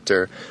Saeed's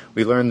character.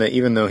 We learn that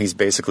even though he's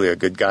basically a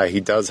good guy,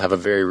 he does have a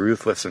very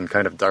ruthless and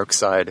kind of dark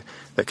side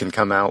that can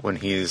come out when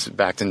he's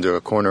backed into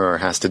a corner or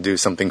has to do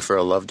something for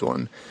a loved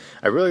one.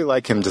 I really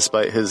like him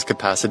despite his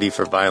capacity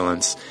for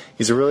violence.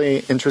 He's a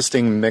really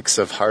interesting mix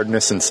of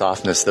hardness and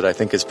softness that I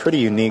think is pretty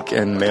unique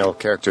in male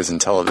characters in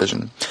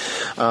television.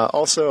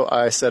 Also,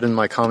 I said in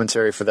my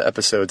commentary for the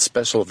episode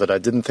special that I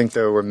didn't think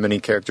there were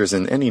many characters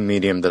in any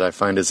medium that I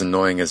find as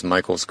annoying as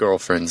Michael's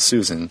girlfriend,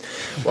 Susan.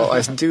 While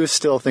I do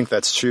still think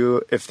that's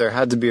true, if there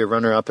had to be a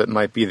runner-up, it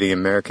might be the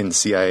American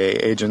CIA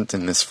agent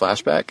in this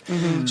flashback.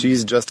 Mm-hmm.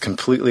 She's just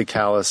completely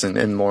callous and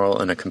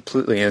immoral in a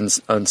completely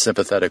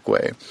unsympathetic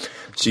way.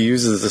 She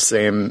uses the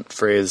same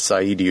phrase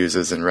Saeed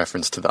uses in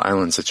reference to the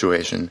island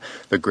situation,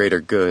 the greater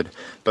good,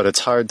 but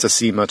it's hard to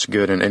see much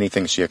good in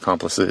anything she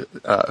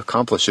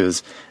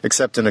accomplishes,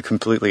 except in a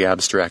completely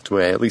abstract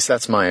way. At least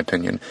that's my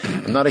opinion.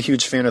 I'm not a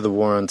huge fan of the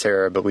war on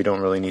terror, but we don't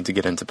really need to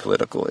get into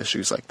political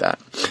issues like that.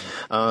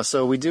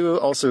 So we do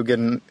also get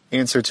an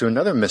answer to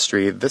another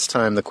mystery, this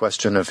time the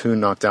question of who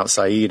knocked out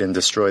Saeed and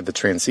destroyed the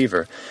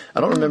transceiver.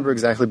 I don't remember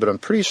exactly, but I'm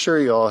pretty sure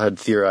you all had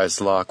theorized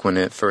Locke when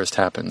it first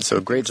happened,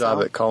 so great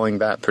job at calling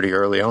that pretty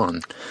early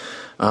on.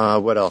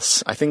 What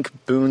else? I think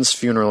Boone's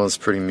funeral is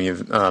pretty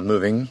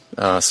moving.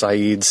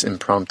 Saeed's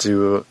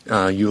impromptu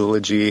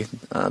eulogy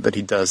that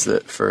he does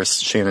that for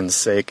Shannon's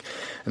sake,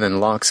 and then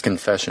Locke's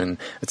confession.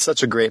 It's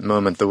such a great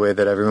moment, the way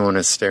that everyone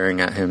is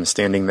staring at him,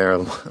 standing there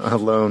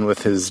alone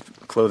with his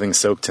clothing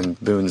soaked in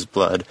Boone's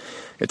blood.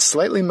 It's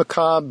slightly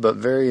macabre, but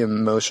very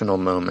emotional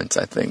moment,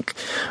 I think.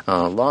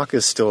 Locke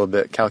is still a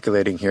bit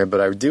calculating here, but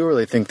I do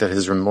really think that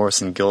his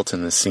remorse and guilt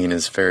in this scene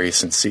is very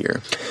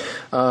sincere.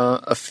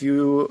 A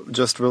few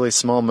just really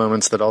small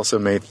moments that also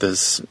made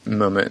this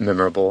moment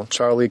memorable.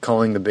 Charlie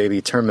calling the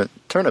baby turnip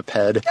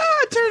head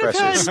is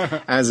precious,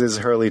 as is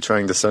Hurley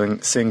trying to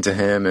sing to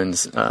him, and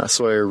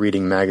Sawyer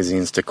reading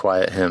magazines to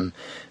quiet him,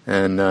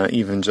 and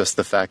even just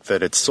the fact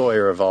that it's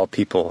Sawyer, of all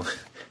people,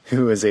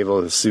 who is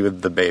able to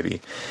soothe the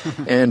baby.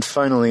 And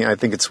finally, I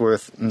think it's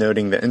worth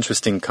noting the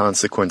interesting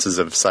consequences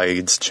of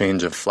Saeed's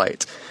change of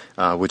flight,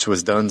 which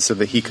was done so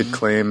that he could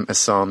claim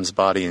Assam's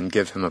body and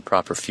give him a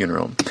proper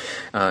funeral.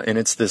 And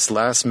it's this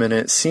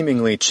last-minute,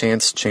 seemingly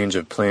chance change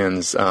of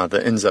plans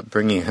that ends up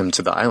bringing him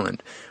to the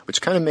island,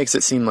 which kind of makes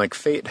it seem like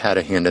fate had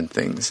a hand in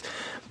things.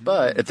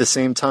 But at the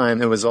same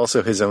time, it was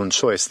also his own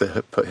choice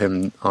that put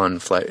him on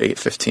Flight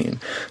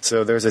 815.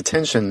 So there's a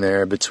tension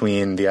there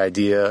between the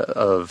idea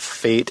of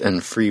fate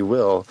and free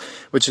will,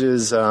 which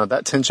is,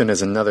 that tension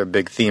is another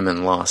big theme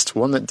in Lost.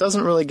 One that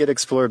doesn't really get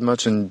explored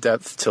much in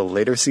depth till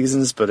later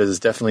seasons, but is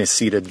definitely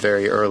seated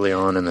very early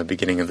on in the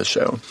beginning of the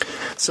show.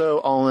 So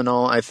all in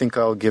all, I think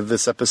I'll give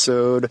this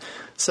episode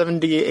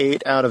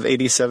 78 out of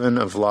 87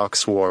 of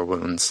Locke's War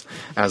Wounds.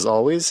 As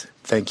always,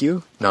 thank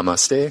you,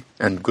 namaste,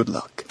 and good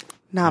luck.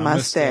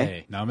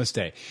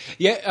 Namaste.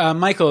 Yeah,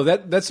 Michael,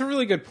 that's a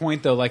really good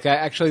point, though. Like,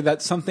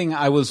 that's something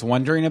I was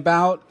wondering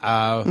about.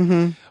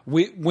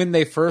 When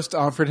they first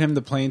offered him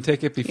the plane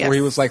ticket before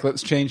he was like,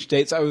 let's change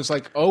dates, I was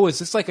like, oh, is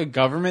this like a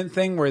government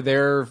thing where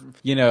they're,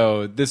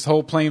 this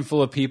whole plane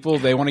full of people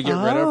they want to get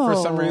rid of for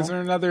some reason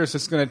or another? Is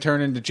this going to turn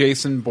into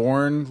Jason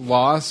Bourne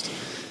Lost?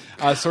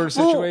 Sort of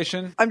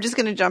situation. Well, I'm just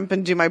going to jump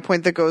and do my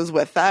point that goes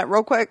with that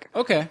real quick.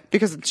 Okay.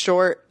 Because it's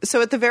short.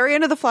 So at the very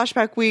end of the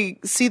flashback, we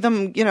see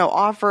them,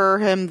 offer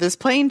him this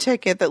plane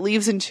ticket that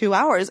leaves in 2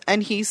 hours.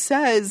 And he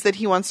says that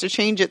he wants to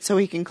change it so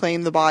he can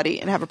claim the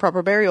body and have a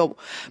proper burial.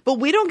 But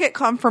we don't get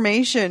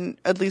confirmation,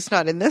 at least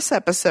not in this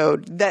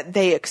episode, that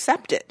they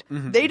accept it.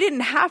 Mm-hmm. They didn't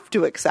have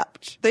to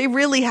accept. They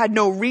really had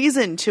no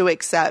reason to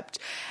accept.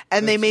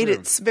 And they made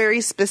it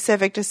very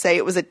specific to say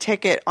it was a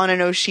ticket on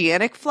an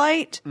oceanic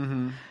flight.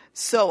 Mm-hmm.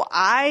 So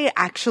I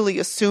actually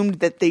assumed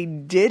that they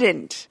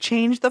didn't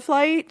change the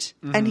flight,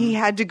 and he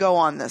had to go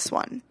on this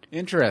one.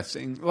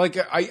 Interesting. Like,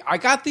 I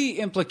got the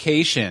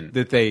implication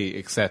that they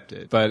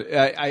accepted, but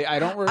I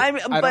don't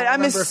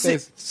remember if they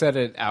said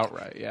it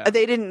outright. Yeah,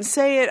 they didn't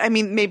say it. I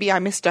mean, maybe I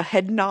missed a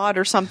head nod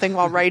or something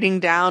while writing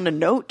down a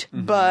note,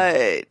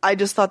 but I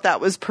just thought that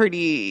was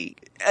pretty...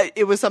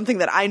 It was something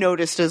that I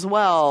noticed as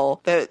well,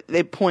 that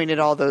they pointed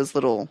all those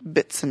little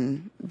bits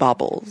and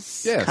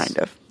bobbles, kind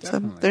of.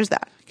 Definitely. So there's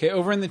that. Okay,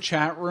 over in the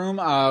chat room,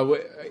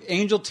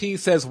 Angel T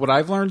says, what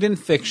I've learned in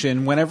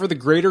fiction, whenever the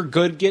greater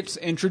good gets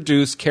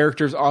introduced,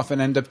 characters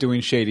often end up doing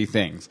shady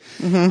things.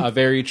 Mm-hmm.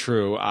 Very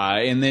true.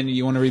 And then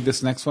you want to read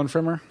this next one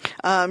from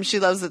her? She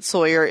loves that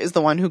Sawyer is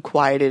the one who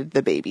quieted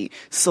the baby.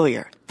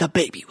 Sawyer, the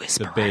baby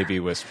whisperer. The baby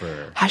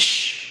whisperer.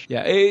 Hush.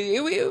 Yeah,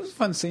 it was a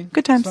fun scene.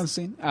 Good times. Fun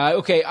scene.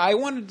 Okay, I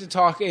wanted to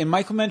talk, and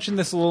Michael mentioned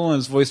this a little in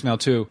his voicemail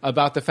too,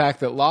 about the fact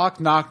that Locke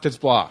knocked his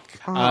block.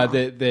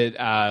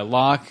 That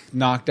Locke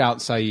knocked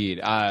out Saeed.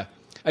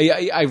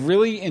 I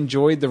really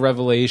enjoyed the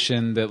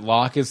revelation that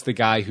Locke is the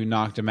guy who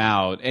knocked him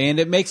out, and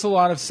it makes a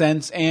lot of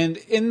sense. And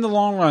in the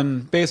long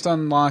run, based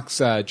on Locke's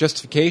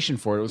justification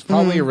for it was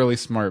probably a really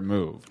smart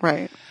move.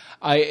 Right.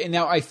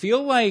 I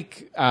feel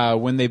like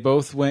when they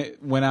both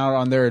went out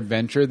on their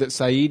adventure, that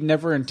Saeed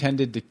never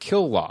intended to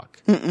kill Locke.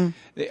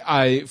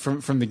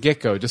 From the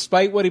get-go,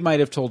 despite what he might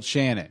have told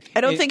Shannon.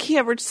 I don't think he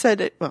ever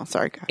said it. Well,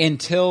 sorry.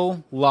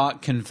 Until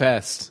Locke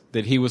confessed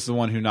that he was the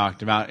one who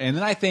knocked him out. And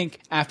then I think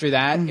after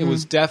that, it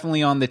was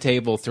definitely on the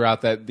table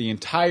throughout the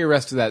entire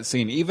rest of that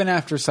scene, even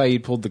after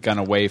Saeed pulled the gun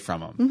away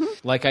from him.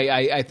 Like,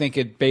 I think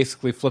it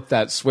basically flipped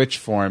that switch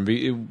for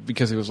him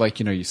because it was like,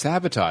 you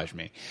sabotage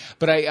me.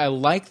 But I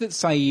like that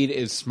Saeed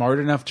is smart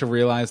enough to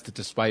realize that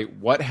despite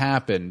what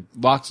happened,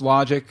 Locke's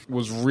logic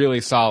was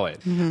really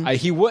solid.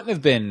 He wouldn't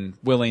have been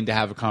willing to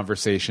have a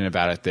conversation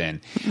about it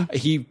then.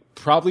 He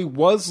probably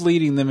was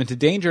leading them into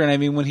danger. And I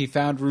mean, when he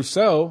found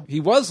Rousseau,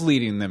 he was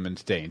leading them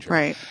into danger.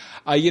 Right.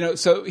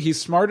 So he's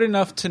smart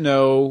enough to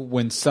know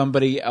when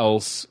somebody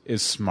else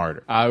is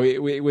smarter,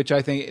 which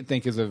I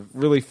think is a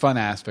really fun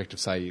aspect of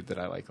Saeed that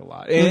I like a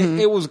lot. And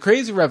it was a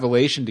crazy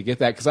revelation to get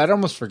that because I'd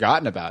almost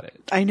forgotten about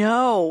it. I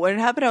know. When it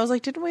happened, I was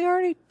like, didn't we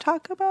already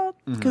talk about?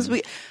 Because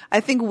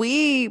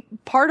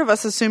part of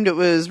us assumed it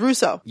was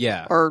Rousseau.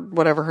 Yeah. Or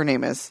whatever her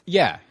name is.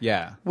 Yeah.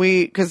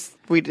 Because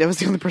that was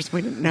the only person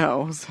we didn't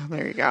know. So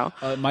there you go.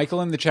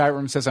 Michael in the chat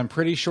room says, I'm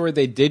pretty sure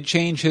they did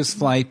change his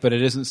flight, but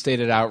it isn't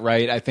stated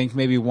outright. I think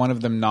maybe one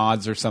of them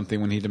nods or something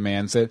when he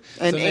demands it.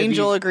 And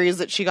Angel agrees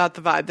that she got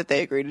the vibe that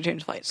they agreed to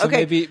change flight. So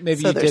okay.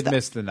 Maybe you did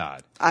miss the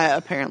nod. I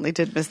apparently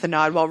did miss the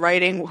nod while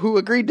writing who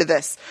agreed to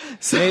this.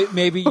 So.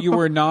 Maybe you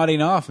were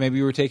nodding off. Maybe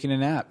you were taking a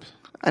nap.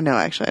 No,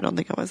 actually, I don't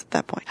think I was at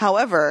that point.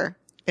 However,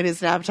 It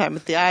is nap time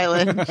at the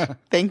island.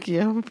 Thank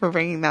you for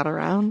bringing that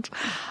around.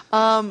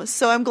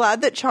 So I'm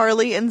glad that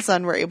Charlie and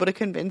Sun were able to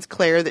convince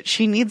Claire that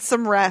she needs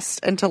some rest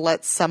and to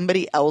let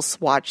somebody else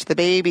watch the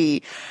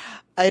baby.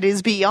 It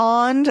is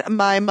beyond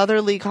my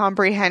motherly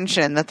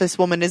comprehension that this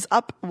woman is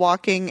up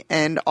walking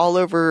and all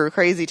over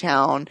Crazy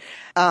Town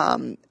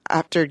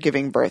after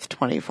giving birth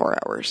 24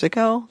 hours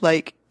ago.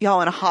 Like,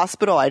 y'all, in a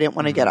hospital, I didn't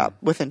want to get up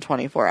within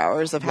 24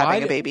 hours of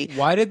having a baby.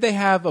 Why did they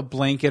have a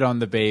blanket on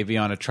the baby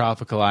on a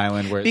tropical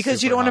island where it's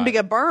Because you don't want him to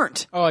get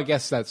burnt. Oh, I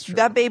guess that's true.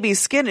 That baby's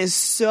skin is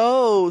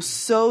so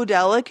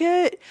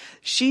delicate.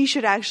 She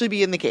should actually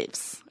be in the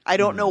caves. I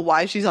don't know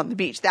why she's on the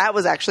beach. That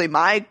was actually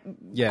my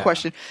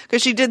question.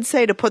 Because she did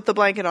say to put the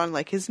blanket on,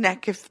 like, his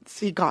neck if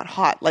he got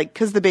hot. Like,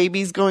 because the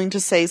baby's going to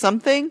say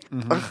something.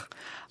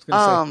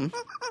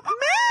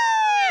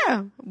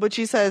 But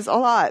she says a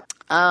lot.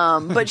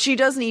 But she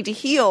does need to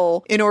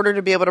heal in order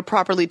to be able to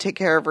properly take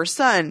care of her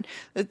son.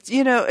 It's,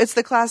 it's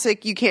the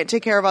classic, you can't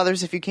take care of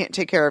others if you can't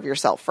take care of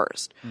yourself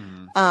first.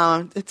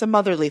 It's a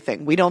motherly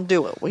thing. We don't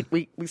do it.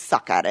 We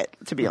suck at it,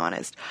 to be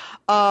honest.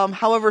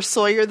 However,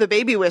 Sawyer, the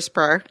baby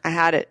whisperer, I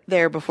had it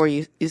there before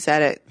you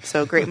said it.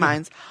 So great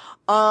minds.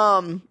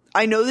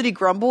 I know that he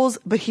grumbles,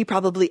 but he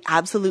probably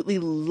absolutely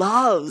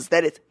loves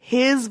that it's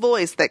his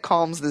voice that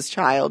calms this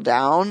child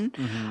down.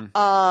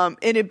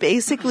 And it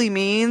basically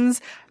means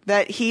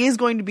that he is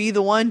going to be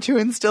the one to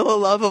instill a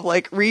love of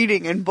like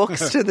reading and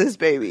books to this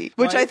baby,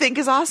 which I think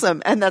is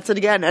awesome. And that's,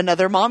 again,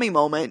 another mommy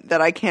moment that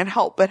I can't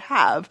help but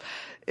have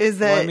is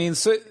that. Well, I mean,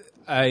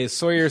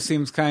 Sawyer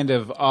seems kind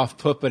of off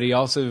put, but he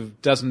also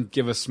doesn't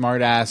give a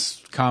smart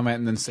ass comment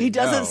and then say no. He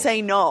doesn't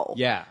say no.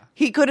 Yeah.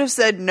 He could have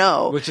said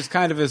no. Which is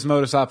kind of his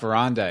modus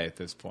operandi at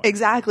this point.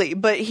 Exactly.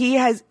 But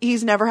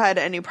he's never had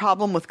any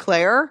problem with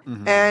Claire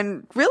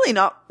and really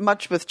not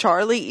much with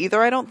Charlie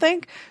either, I don't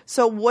think.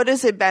 So what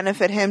does it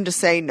benefit him to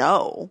say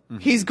no?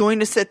 He's going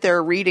to sit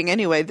there reading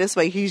anyway. This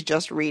way he's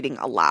just reading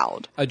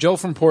aloud. Joel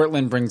from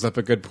Portland brings up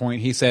a good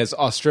point. He says,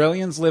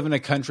 Australians live in a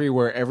country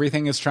where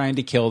everything is trying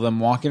to kill them.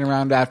 Walking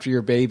around after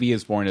your baby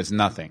is born is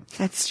nothing.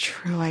 That's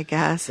true, I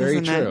guess. Very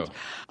isn't true.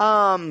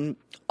 It?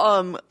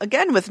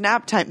 Again, with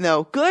nap time,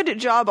 though, good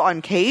job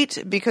on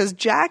Kate, because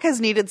Jack has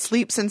needed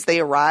sleep since they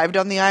arrived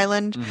on the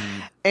island.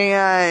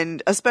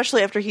 And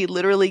especially after he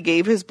literally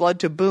gave his blood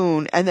to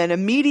Boone and then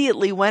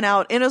immediately went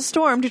out in a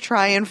storm to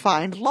try and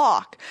find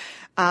Locke.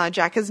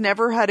 Jack has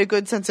never had a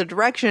good sense of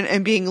direction,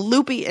 and being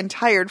loopy and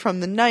tired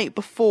from the night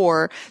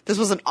before, this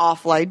was an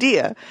awful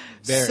idea.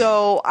 Very.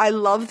 So I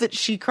love that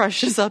she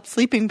crushes up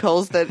sleeping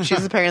pills that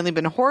she's apparently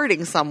been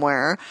hoarding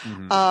somewhere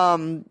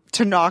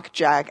to knock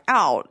Jack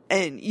out.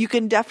 And you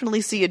can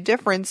definitely see a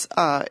difference,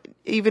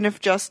 even if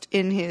just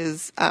in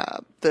his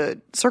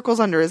the circles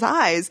under his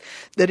eyes,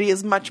 that he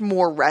is much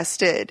more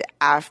rested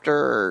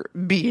after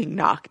being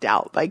knocked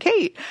out by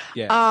Kate.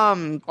 Yeah.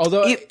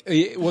 Although,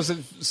 was it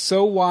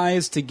so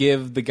wise to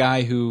give the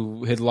guy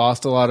who had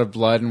lost a lot of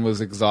blood and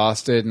was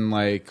exhausted and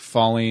like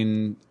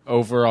falling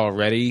over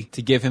already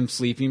to give him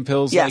sleeping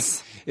pills?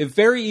 Yes. Like, it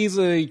very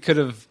easily could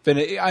have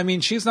been. I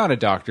mean, she's not a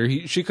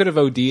doctor. She could have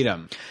OD'd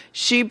him.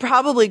 She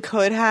probably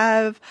could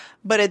have,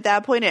 but at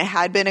that point it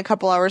had been a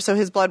couple hours, so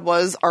his blood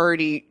was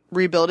already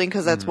rebuilding,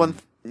 because that's one.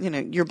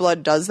 Your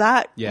blood does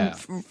that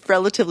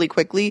relatively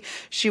quickly.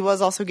 She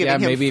was also giving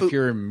him maybe food. if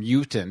you're a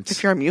mutant.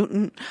 If you're a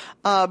mutant.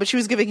 But she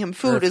was giving him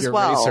food as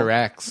well. Racer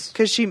X.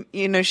 Because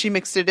she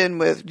mixed it in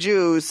with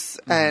juice,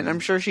 and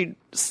I'm sure she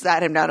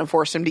sat him down and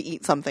forced him to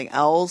eat something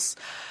else.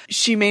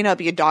 She may not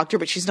be a doctor,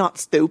 but she's not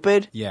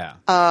stupid. Yeah.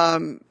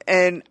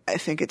 And I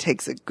think it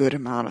takes a good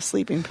amount of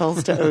sleeping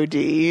pills to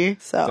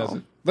OD.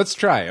 So let's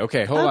try.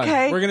 Okay, hold on.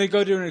 We're going to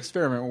go do an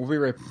experiment. We'll be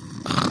right back.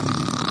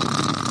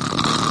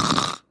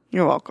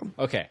 You're welcome.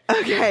 Okay.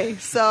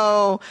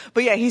 So,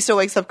 but yeah, he still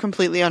wakes up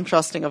completely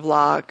untrusting of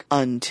Locke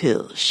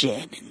until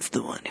Shannon's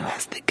the one who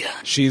has the gun.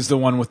 She's the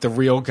one with the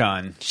real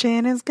gun.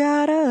 Shannon's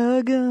got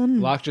a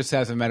gun. Locke just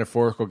has a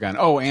metaphorical gun.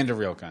 Oh, and a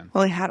real gun.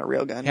 Well, he had a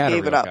real gun. He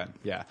gave it up. Gun.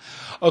 Yeah.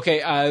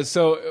 Okay,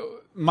 so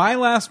my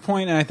last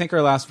point, and I think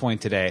our last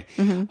point today,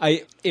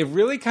 it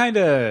really kind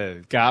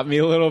of got me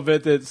a little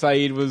bit that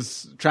Sayid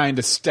was trying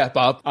to step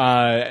up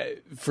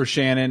for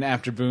Shannon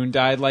after Boone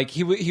died. Like,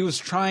 he was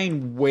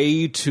trying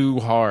way too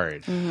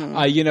hard.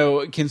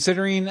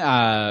 Considering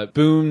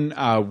Boone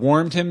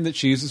warned him that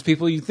she uses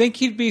people, you'd think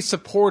he'd be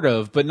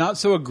supportive, but not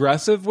so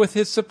aggressive with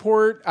his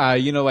support.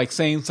 Like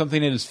saying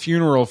something at his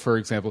funeral, for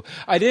example.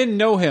 I didn't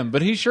know him,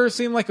 but he sure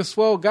seemed like a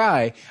swell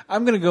guy.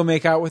 I'm going to go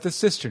make out with his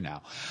sister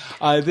now.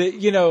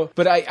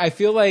 But I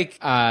feel like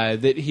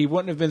that he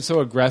wouldn't have been so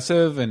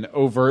aggressive and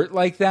overt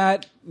like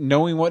that,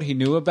 knowing what he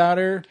knew about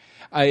her,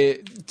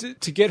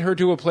 to get her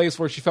to a place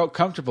where she felt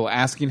comfortable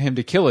asking him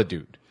to kill a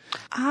dude.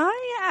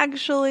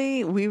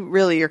 We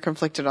really are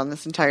conflicted on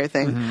this entire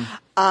thing.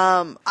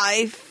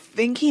 I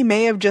think he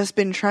may have just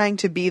been trying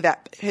to be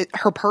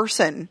her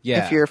person.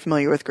 Yeah. If you're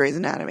familiar with Grey's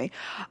Anatomy,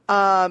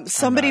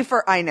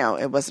 I know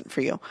it wasn't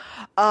for you.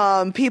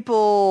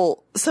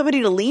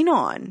 Somebody to lean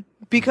on,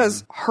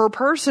 because her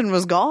person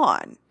was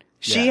gone.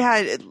 She Yeah.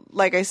 had,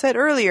 like I said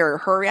earlier,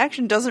 her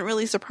reaction doesn't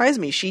really surprise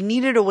me. She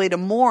needed a way to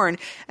mourn,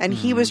 and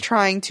he was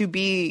trying to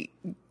be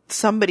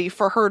somebody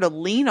for her to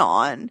lean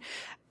on.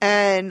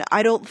 And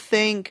I don't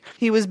think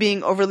he was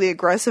being overly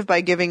aggressive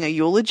by giving a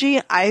eulogy.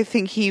 I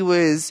think he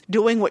was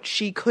doing what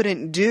she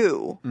couldn't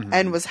do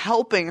and was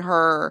helping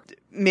her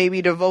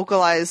maybe to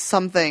vocalize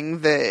something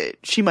that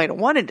she might have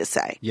wanted to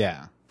say.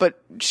 Yeah.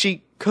 But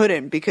she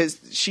couldn't because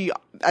she,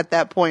 at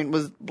that point,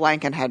 was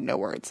blank and had no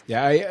words.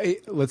 Yeah,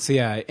 let's see.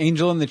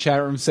 Angel in the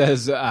chat room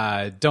says,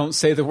 don't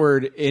say the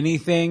word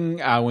anything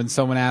when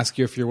someone asks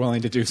you if you're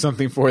willing to do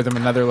something for them.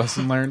 Another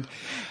lesson learned.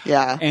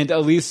 Yeah. And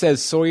Elise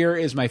says, Sawyer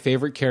is my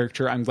favorite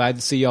character. I'm glad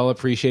to see y'all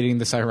appreciating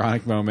this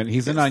ironic moment.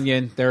 He's an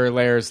onion. There are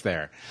layers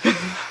there.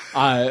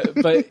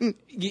 But,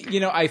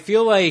 I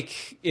feel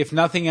like, if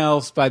nothing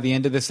else, by the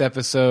end of this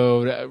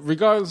episode,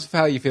 regardless of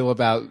how you feel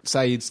about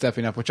Saeed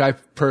stepping up, which I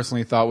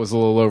personally thought was a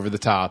little over the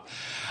top,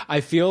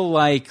 I feel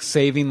like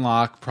saving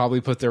Locke probably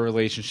put their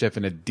relationship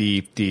in a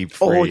deep, deep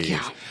freeze.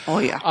 Oh,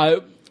 yeah.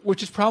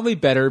 Which is probably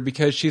better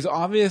because she's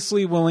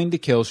obviously willing to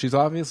kill. She's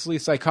obviously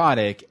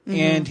psychotic,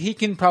 and he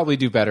can probably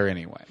do better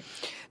anyway.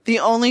 The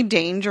only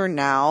danger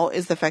now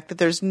is the fact that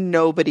there's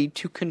nobody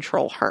to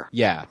control her.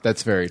 Yeah,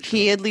 that's very true.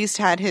 He at least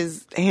had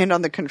his hand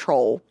on the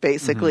control,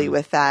 basically,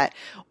 with that.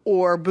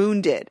 Or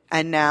Boone did.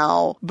 And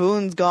now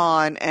Boone's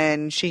gone,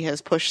 and she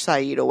has pushed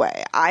Saeed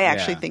away. I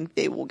actually think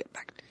they will get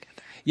back together.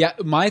 Yeah,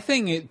 my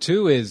thing,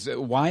 too, is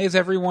why is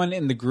everyone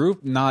in the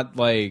group not,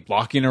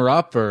 locking her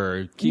up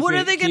or keeping... What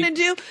are they going to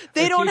do?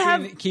 They don't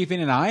have...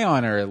 Keeping an eye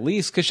on her, at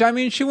least. Because,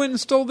 she went and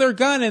stole their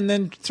gun and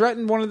then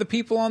threatened one of the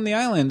people on the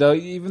island,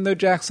 even though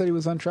Jack said he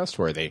was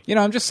untrustworthy.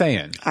 I'm just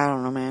saying. I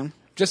don't know, man.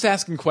 Just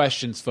asking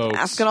questions, folks.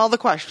 Asking all the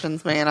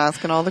questions, man.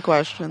 Asking all the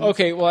questions.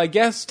 Okay, well, I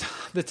guess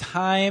the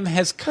time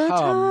has come. The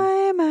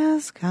time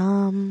has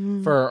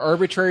come. For our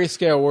arbitrary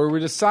scale, where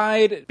we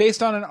decide,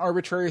 based on an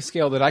arbitrary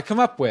scale that I come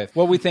up with,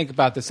 what we think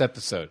about this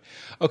episode.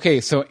 Okay,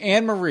 so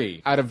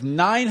Anne-Marie, out of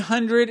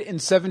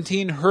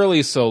 917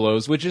 Hurley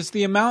solos, which is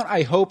the amount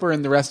I hope are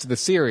in the rest of the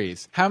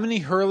series, how many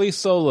Hurley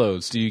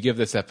solos do you give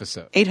this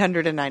episode?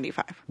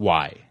 895.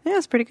 Why? Yeah,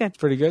 it's pretty good.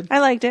 Pretty good? I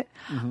liked it.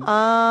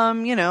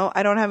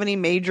 I don't have any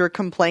major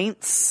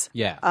complaints.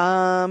 Yeah.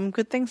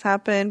 Good things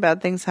happen,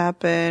 bad things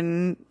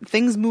happen.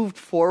 Things moved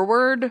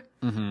forward,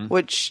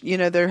 which,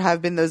 there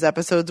have been those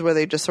episodes where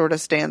they just sort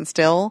of stand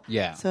still.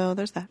 Yeah. So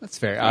there's that. That's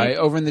fair.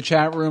 Over in the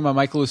chat room,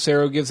 Michael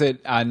Lucero gives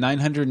it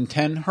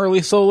 910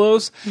 Hurley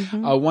solos,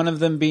 one of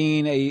them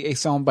being a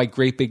song by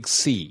Great Big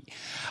Sea.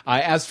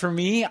 As for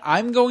me,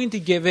 I'm going to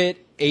give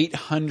it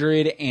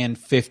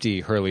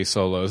 850 Hurley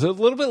solos. A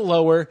little bit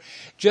lower,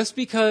 just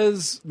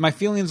because my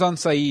feelings on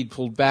Saeed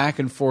pulled back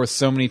and forth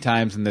so many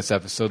times in this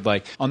episode.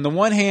 On the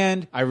one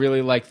hand, I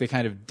really like the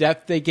kind of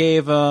depth they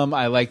gave him.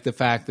 I like the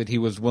fact that he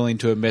was willing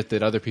to admit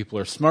that other people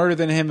are smarter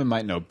than him and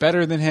might know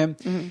better than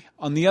him.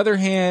 On the other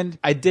hand,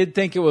 I did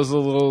think he was a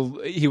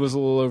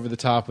little over the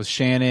top with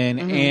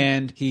Shannon,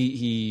 and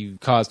he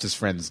caused his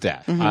friend's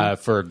death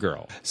for a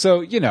girl.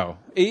 So,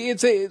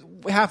 it's a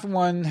half of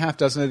one, half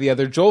dozen of the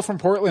other. Joel from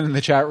Portland in the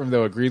chat room,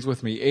 though, agrees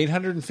with me.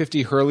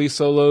 850 Hurley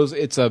solos.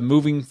 It's a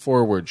moving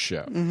forward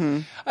show.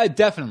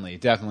 Definitely.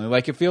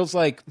 It feels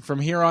like from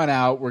here on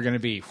out, we're going to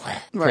be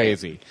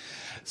crazy.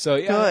 So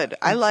yeah, good.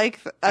 I like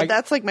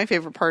that's my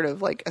favorite part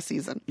of a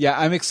season. Yeah,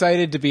 I'm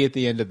excited to be at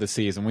the end of the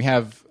season. We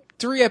have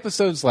 3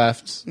 episodes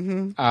left,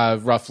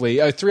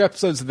 roughly. 3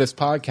 episodes of this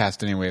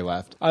podcast, anyway,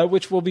 left,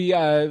 which will be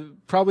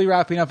probably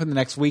wrapping up in the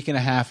next week and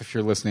a half if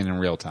you're listening in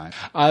real time.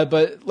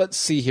 But let's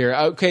see here.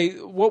 Okay,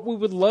 what we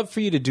would love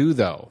for you to do,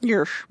 though,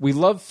 we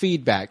love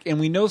feedback, and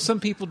we know some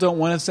people don't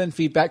want to send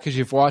feedback because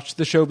you've watched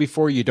the show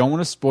before. You don't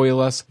want to spoil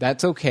us.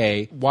 That's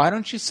okay. Why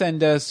don't you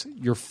send us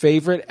your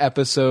favorite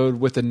episode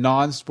with a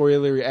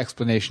non-spoilery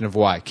explanation of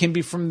why? Can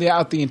be from the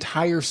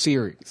entire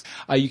series.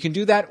 You can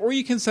do that, or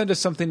you can send us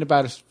something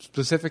about a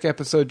specific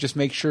episode. Just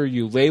make sure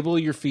you label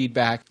your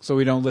feedback so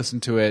we don't listen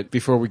to it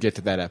before we get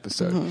to that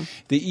episode.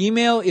 The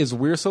email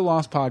is We're So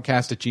Lost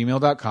Podcast at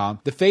gmail.com.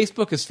 The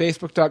Facebook is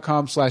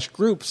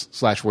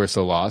facebook.com/groups/We're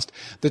So Lost.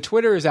 The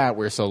Twitter is at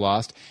We're So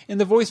Lost.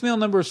 And the voicemail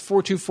number is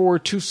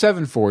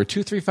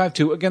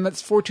 424-274-2352. Again,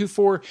 that's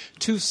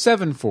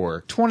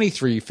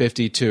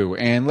 424-274-2352.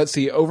 And let's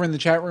see, over in the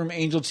chat room,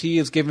 Angel T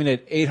is giving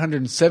it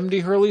 870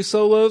 Hurley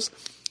solos.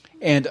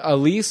 And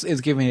Elise is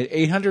giving it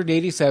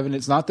 887.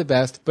 It's not the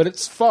best, but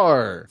it's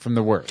far from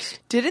the worst.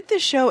 Didn't the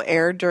show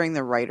air during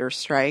the writer's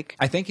strike?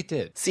 I think it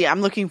did. See, I'm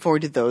looking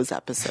forward to those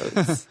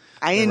episodes.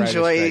 I The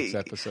enjoy Writer's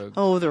Strike's episode.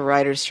 the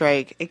writer's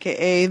strike,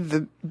 aka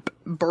the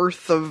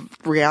birth of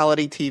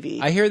reality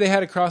TV. I hear they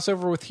had a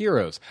crossover with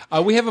Heroes.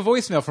 We have a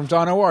voicemail from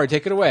Dawn O'War.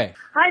 Take it away.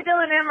 Hi,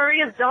 Dylan and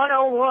Marie. It's Dawn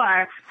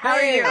O'War. How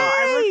are you?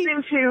 I'm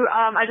listening to,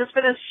 I just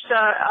finished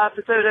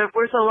episode of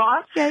We're So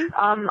Lost,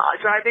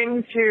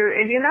 driving to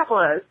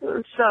Indianapolis.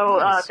 So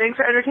Nice. thanks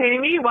for entertaining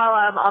me while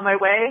I'm on my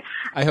way.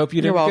 I hope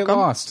you didn't You're get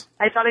welcome. lost.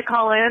 I thought I'd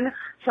call in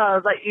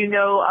to let you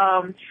know,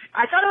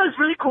 I thought it was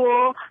really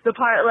cool, the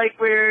part, like,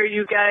 where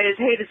you guys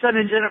hated Sun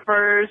and Jenna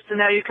first, and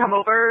now you come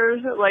over,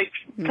 like,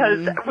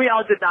 because we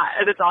all did that,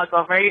 and it's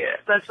awesome, right?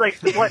 That's, like,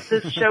 what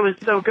this show is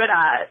so good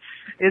at,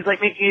 is,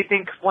 like, making you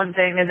think one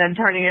thing and then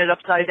turning it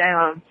upside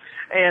down.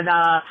 And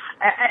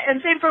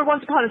same for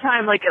Once Upon a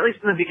Time, like, at least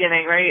in the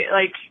beginning, right?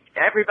 Like,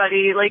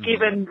 everybody, like,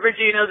 even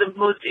Regina, the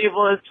most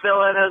evilest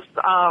villain,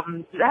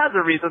 has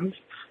her reasons,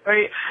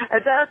 right?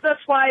 And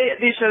that's why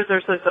these shows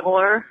are so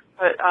similar.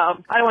 But I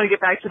don't want to get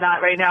back to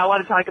that right now. I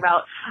want to talk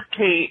about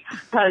Kate,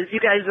 because you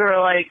guys were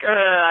like,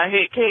 I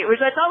hate Kate,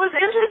 which I thought was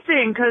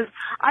interesting, because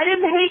I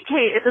didn't hate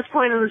Kate at this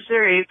point in the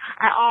series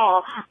at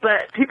all,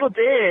 but people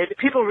did.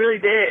 People really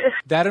did.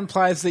 That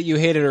implies that you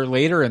hated her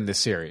later in the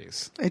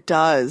series. It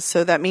does.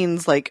 So that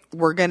means, like,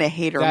 we're going to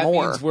hate her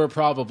more. That means we're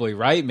probably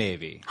right,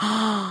 maybe.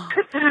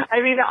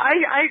 I mean,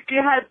 I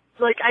had,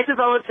 like, I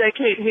developed that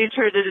Kate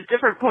hatred at a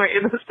different point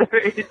in the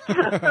series.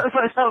 But,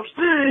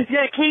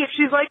 yeah, Kate,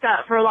 she's like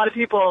that for a lot of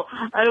people.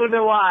 I don't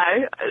know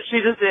why. She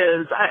just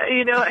is.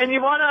 You know, and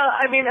you want to,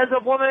 I mean, as a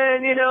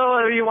woman, you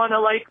know, you want to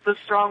like the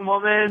strong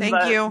woman.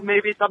 Thank you.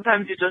 Maybe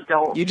sometimes you just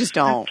don't. You just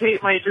don't.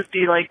 Kate might just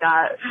be like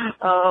that.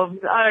 All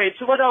right,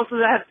 so what else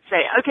does I have to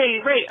say? Okay,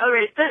 great. All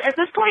right, at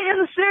this point in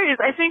the series,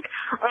 I think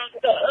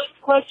the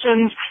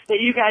questions that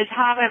you guys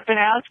haven't been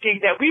asking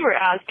that we were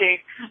asking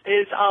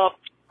is,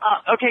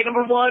 okay,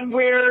 number one,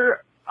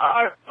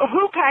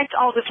 who packed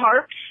all the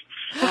tarps?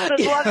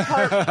 There's a lot of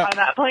tarps on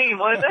that plane,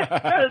 wasn't there?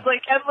 There was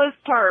like endless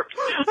tarps.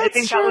 I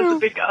think that was a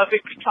big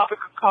topic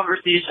of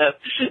conversation.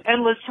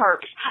 Endless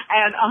tarps.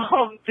 And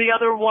the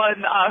other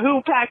one,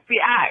 who packed the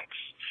axe?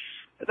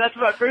 That's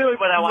really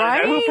what I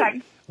want to know. Who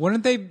packed?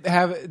 Wouldn't they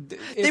have?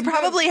 They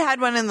probably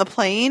had one in the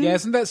plane. Yeah,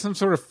 isn't that some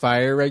sort of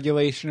fire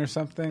regulation or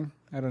something?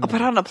 I don't know.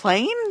 But on a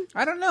plane?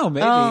 I don't know,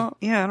 maybe.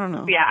 Yeah, I don't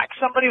know. The axe.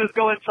 Somebody was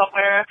going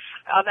somewhere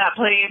on that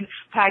plane,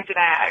 packed an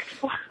axe.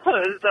 So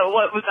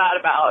what was that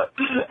about?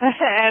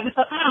 And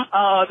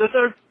the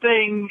third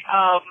thing,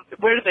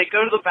 where did they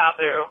go to the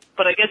bathroom?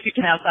 But I guess you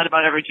can ask that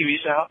about every TV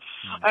show.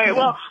 All right,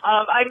 well,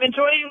 I'm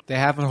enjoying... They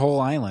have a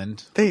whole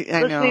island.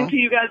 Listening to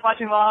you guys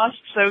watching Lost,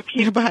 so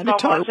keep on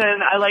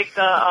watching. I like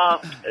I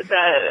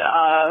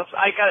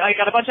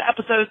got a bunch of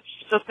episodes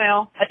just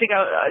now. I think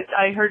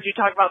I heard you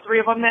talk about 3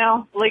 of them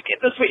now, like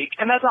this week,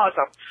 and that's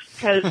awesome.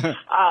 Because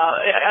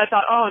I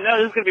thought, oh no,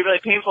 this is going to be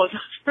really painful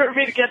for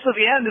me to get to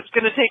the end. It's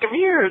going to take them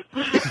years.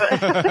 But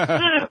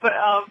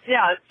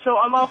yeah, so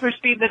I'm all for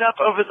speeding it up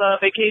over the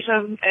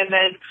vacation, and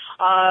then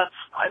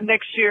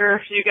next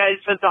year you guys,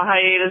 since the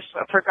hiatus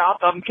for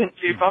Gotham, can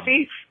do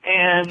Buffy,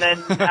 and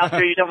then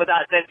after you're done with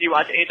that, then you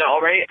watch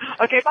Angel, right?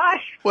 Okay, bye.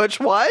 What?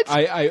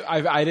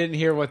 I didn't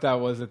hear what that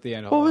was at the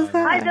end. What was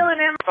that? Hi, Dylan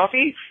and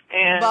Buffy.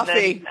 And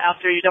then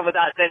after you're done with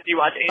that, then you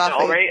watch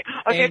Angel, right?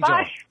 Okay, Angel.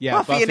 bye.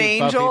 Yeah, Buffy and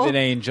Angel. Buffy and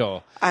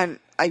Angel. And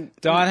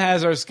Dawn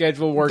has our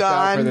schedule worked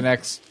out for the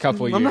next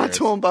couple years. I'm not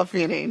doing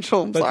Buffy and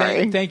Angel. I'm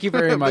sorry. Thank you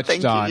very much,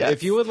 Dawn. Yes.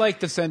 If you would like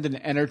to send an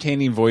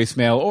entertaining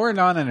voicemail or a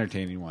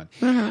non-entertaining one,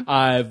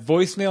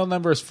 voicemail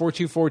number is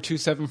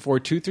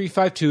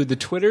 424-274-2352. The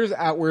Twitter's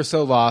at We're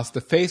So Lost.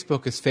 The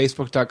Facebook is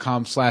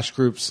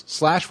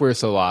facebook.com/groups/We're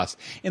So Lost.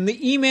 And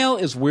the email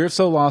is We're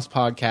So Lost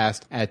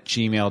Podcast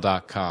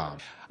 @gmail.com.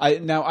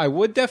 Now, I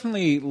would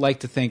definitely like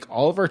to thank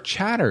all of our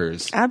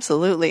chatters.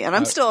 Absolutely. And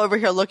I'm still over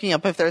here looking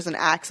up if there's an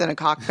axe in a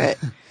cockpit.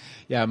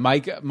 Yeah,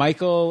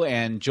 Michael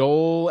and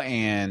Joel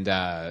and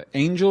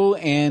Angel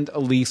and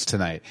Elise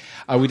tonight.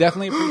 We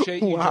definitely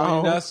appreciate you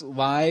joining us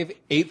live,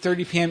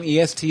 8:30 p.m.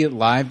 EST at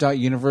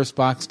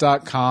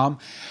live.universebox.com.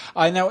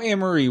 Now,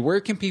 Anne-Marie, where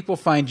can people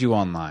find you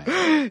online?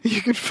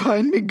 You can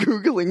find me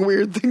Googling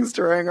weird things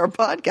during our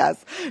podcast.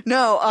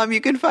 No, you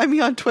can find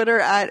me on Twitter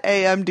at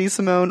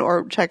AMDSimone,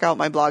 or check out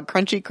my blog,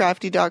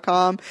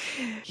 crunchycrafty.com.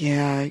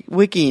 Yeah,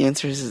 Wiki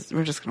Answers,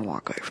 we're just going to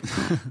walk away from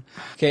that.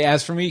 Okay,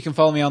 as for me, you can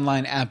follow me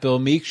online at Bill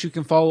Meeks. You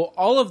can follow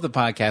all of the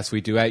podcasts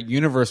we do at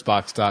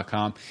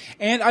universebox.com.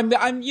 And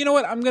I'm you know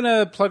what? I'm going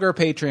to plug our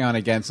Patreon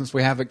again, since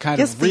we have it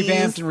kind of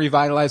revamped and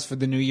revitalized for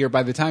the new year.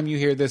 By the time you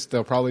hear this,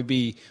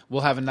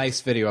 we'll have a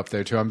nice video up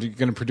there too. I'm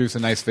going to produce a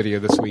nice video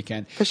this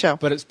weekend. For sure.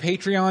 But it's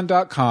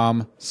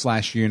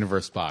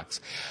patreon.com/universebox.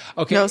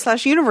 Okay. No,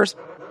 /universe.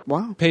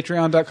 Wow.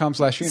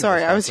 Patreon.com/universebox.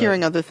 Sorry, I was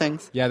hearing other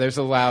things. Yeah, there's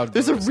a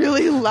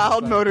really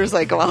loud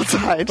motorcycle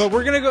outside. But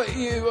we're going to go,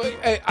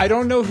 I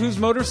don't know whose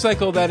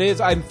motorcycle that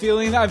is. I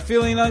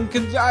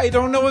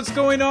don't know what's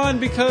going on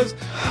because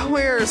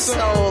we're so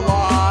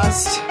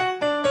lost.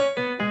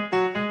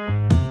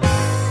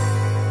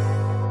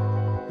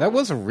 That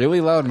was a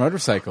really loud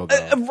motorcycle,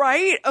 though.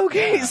 Right?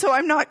 Okay, yeah. So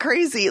I'm not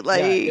crazy.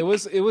 It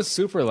was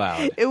super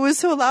loud. It was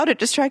so loud it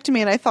distracted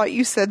me, and I thought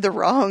you said the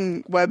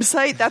wrong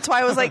website. That's why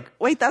I was like,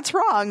 wait, that's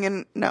wrong.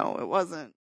 And no, it wasn't.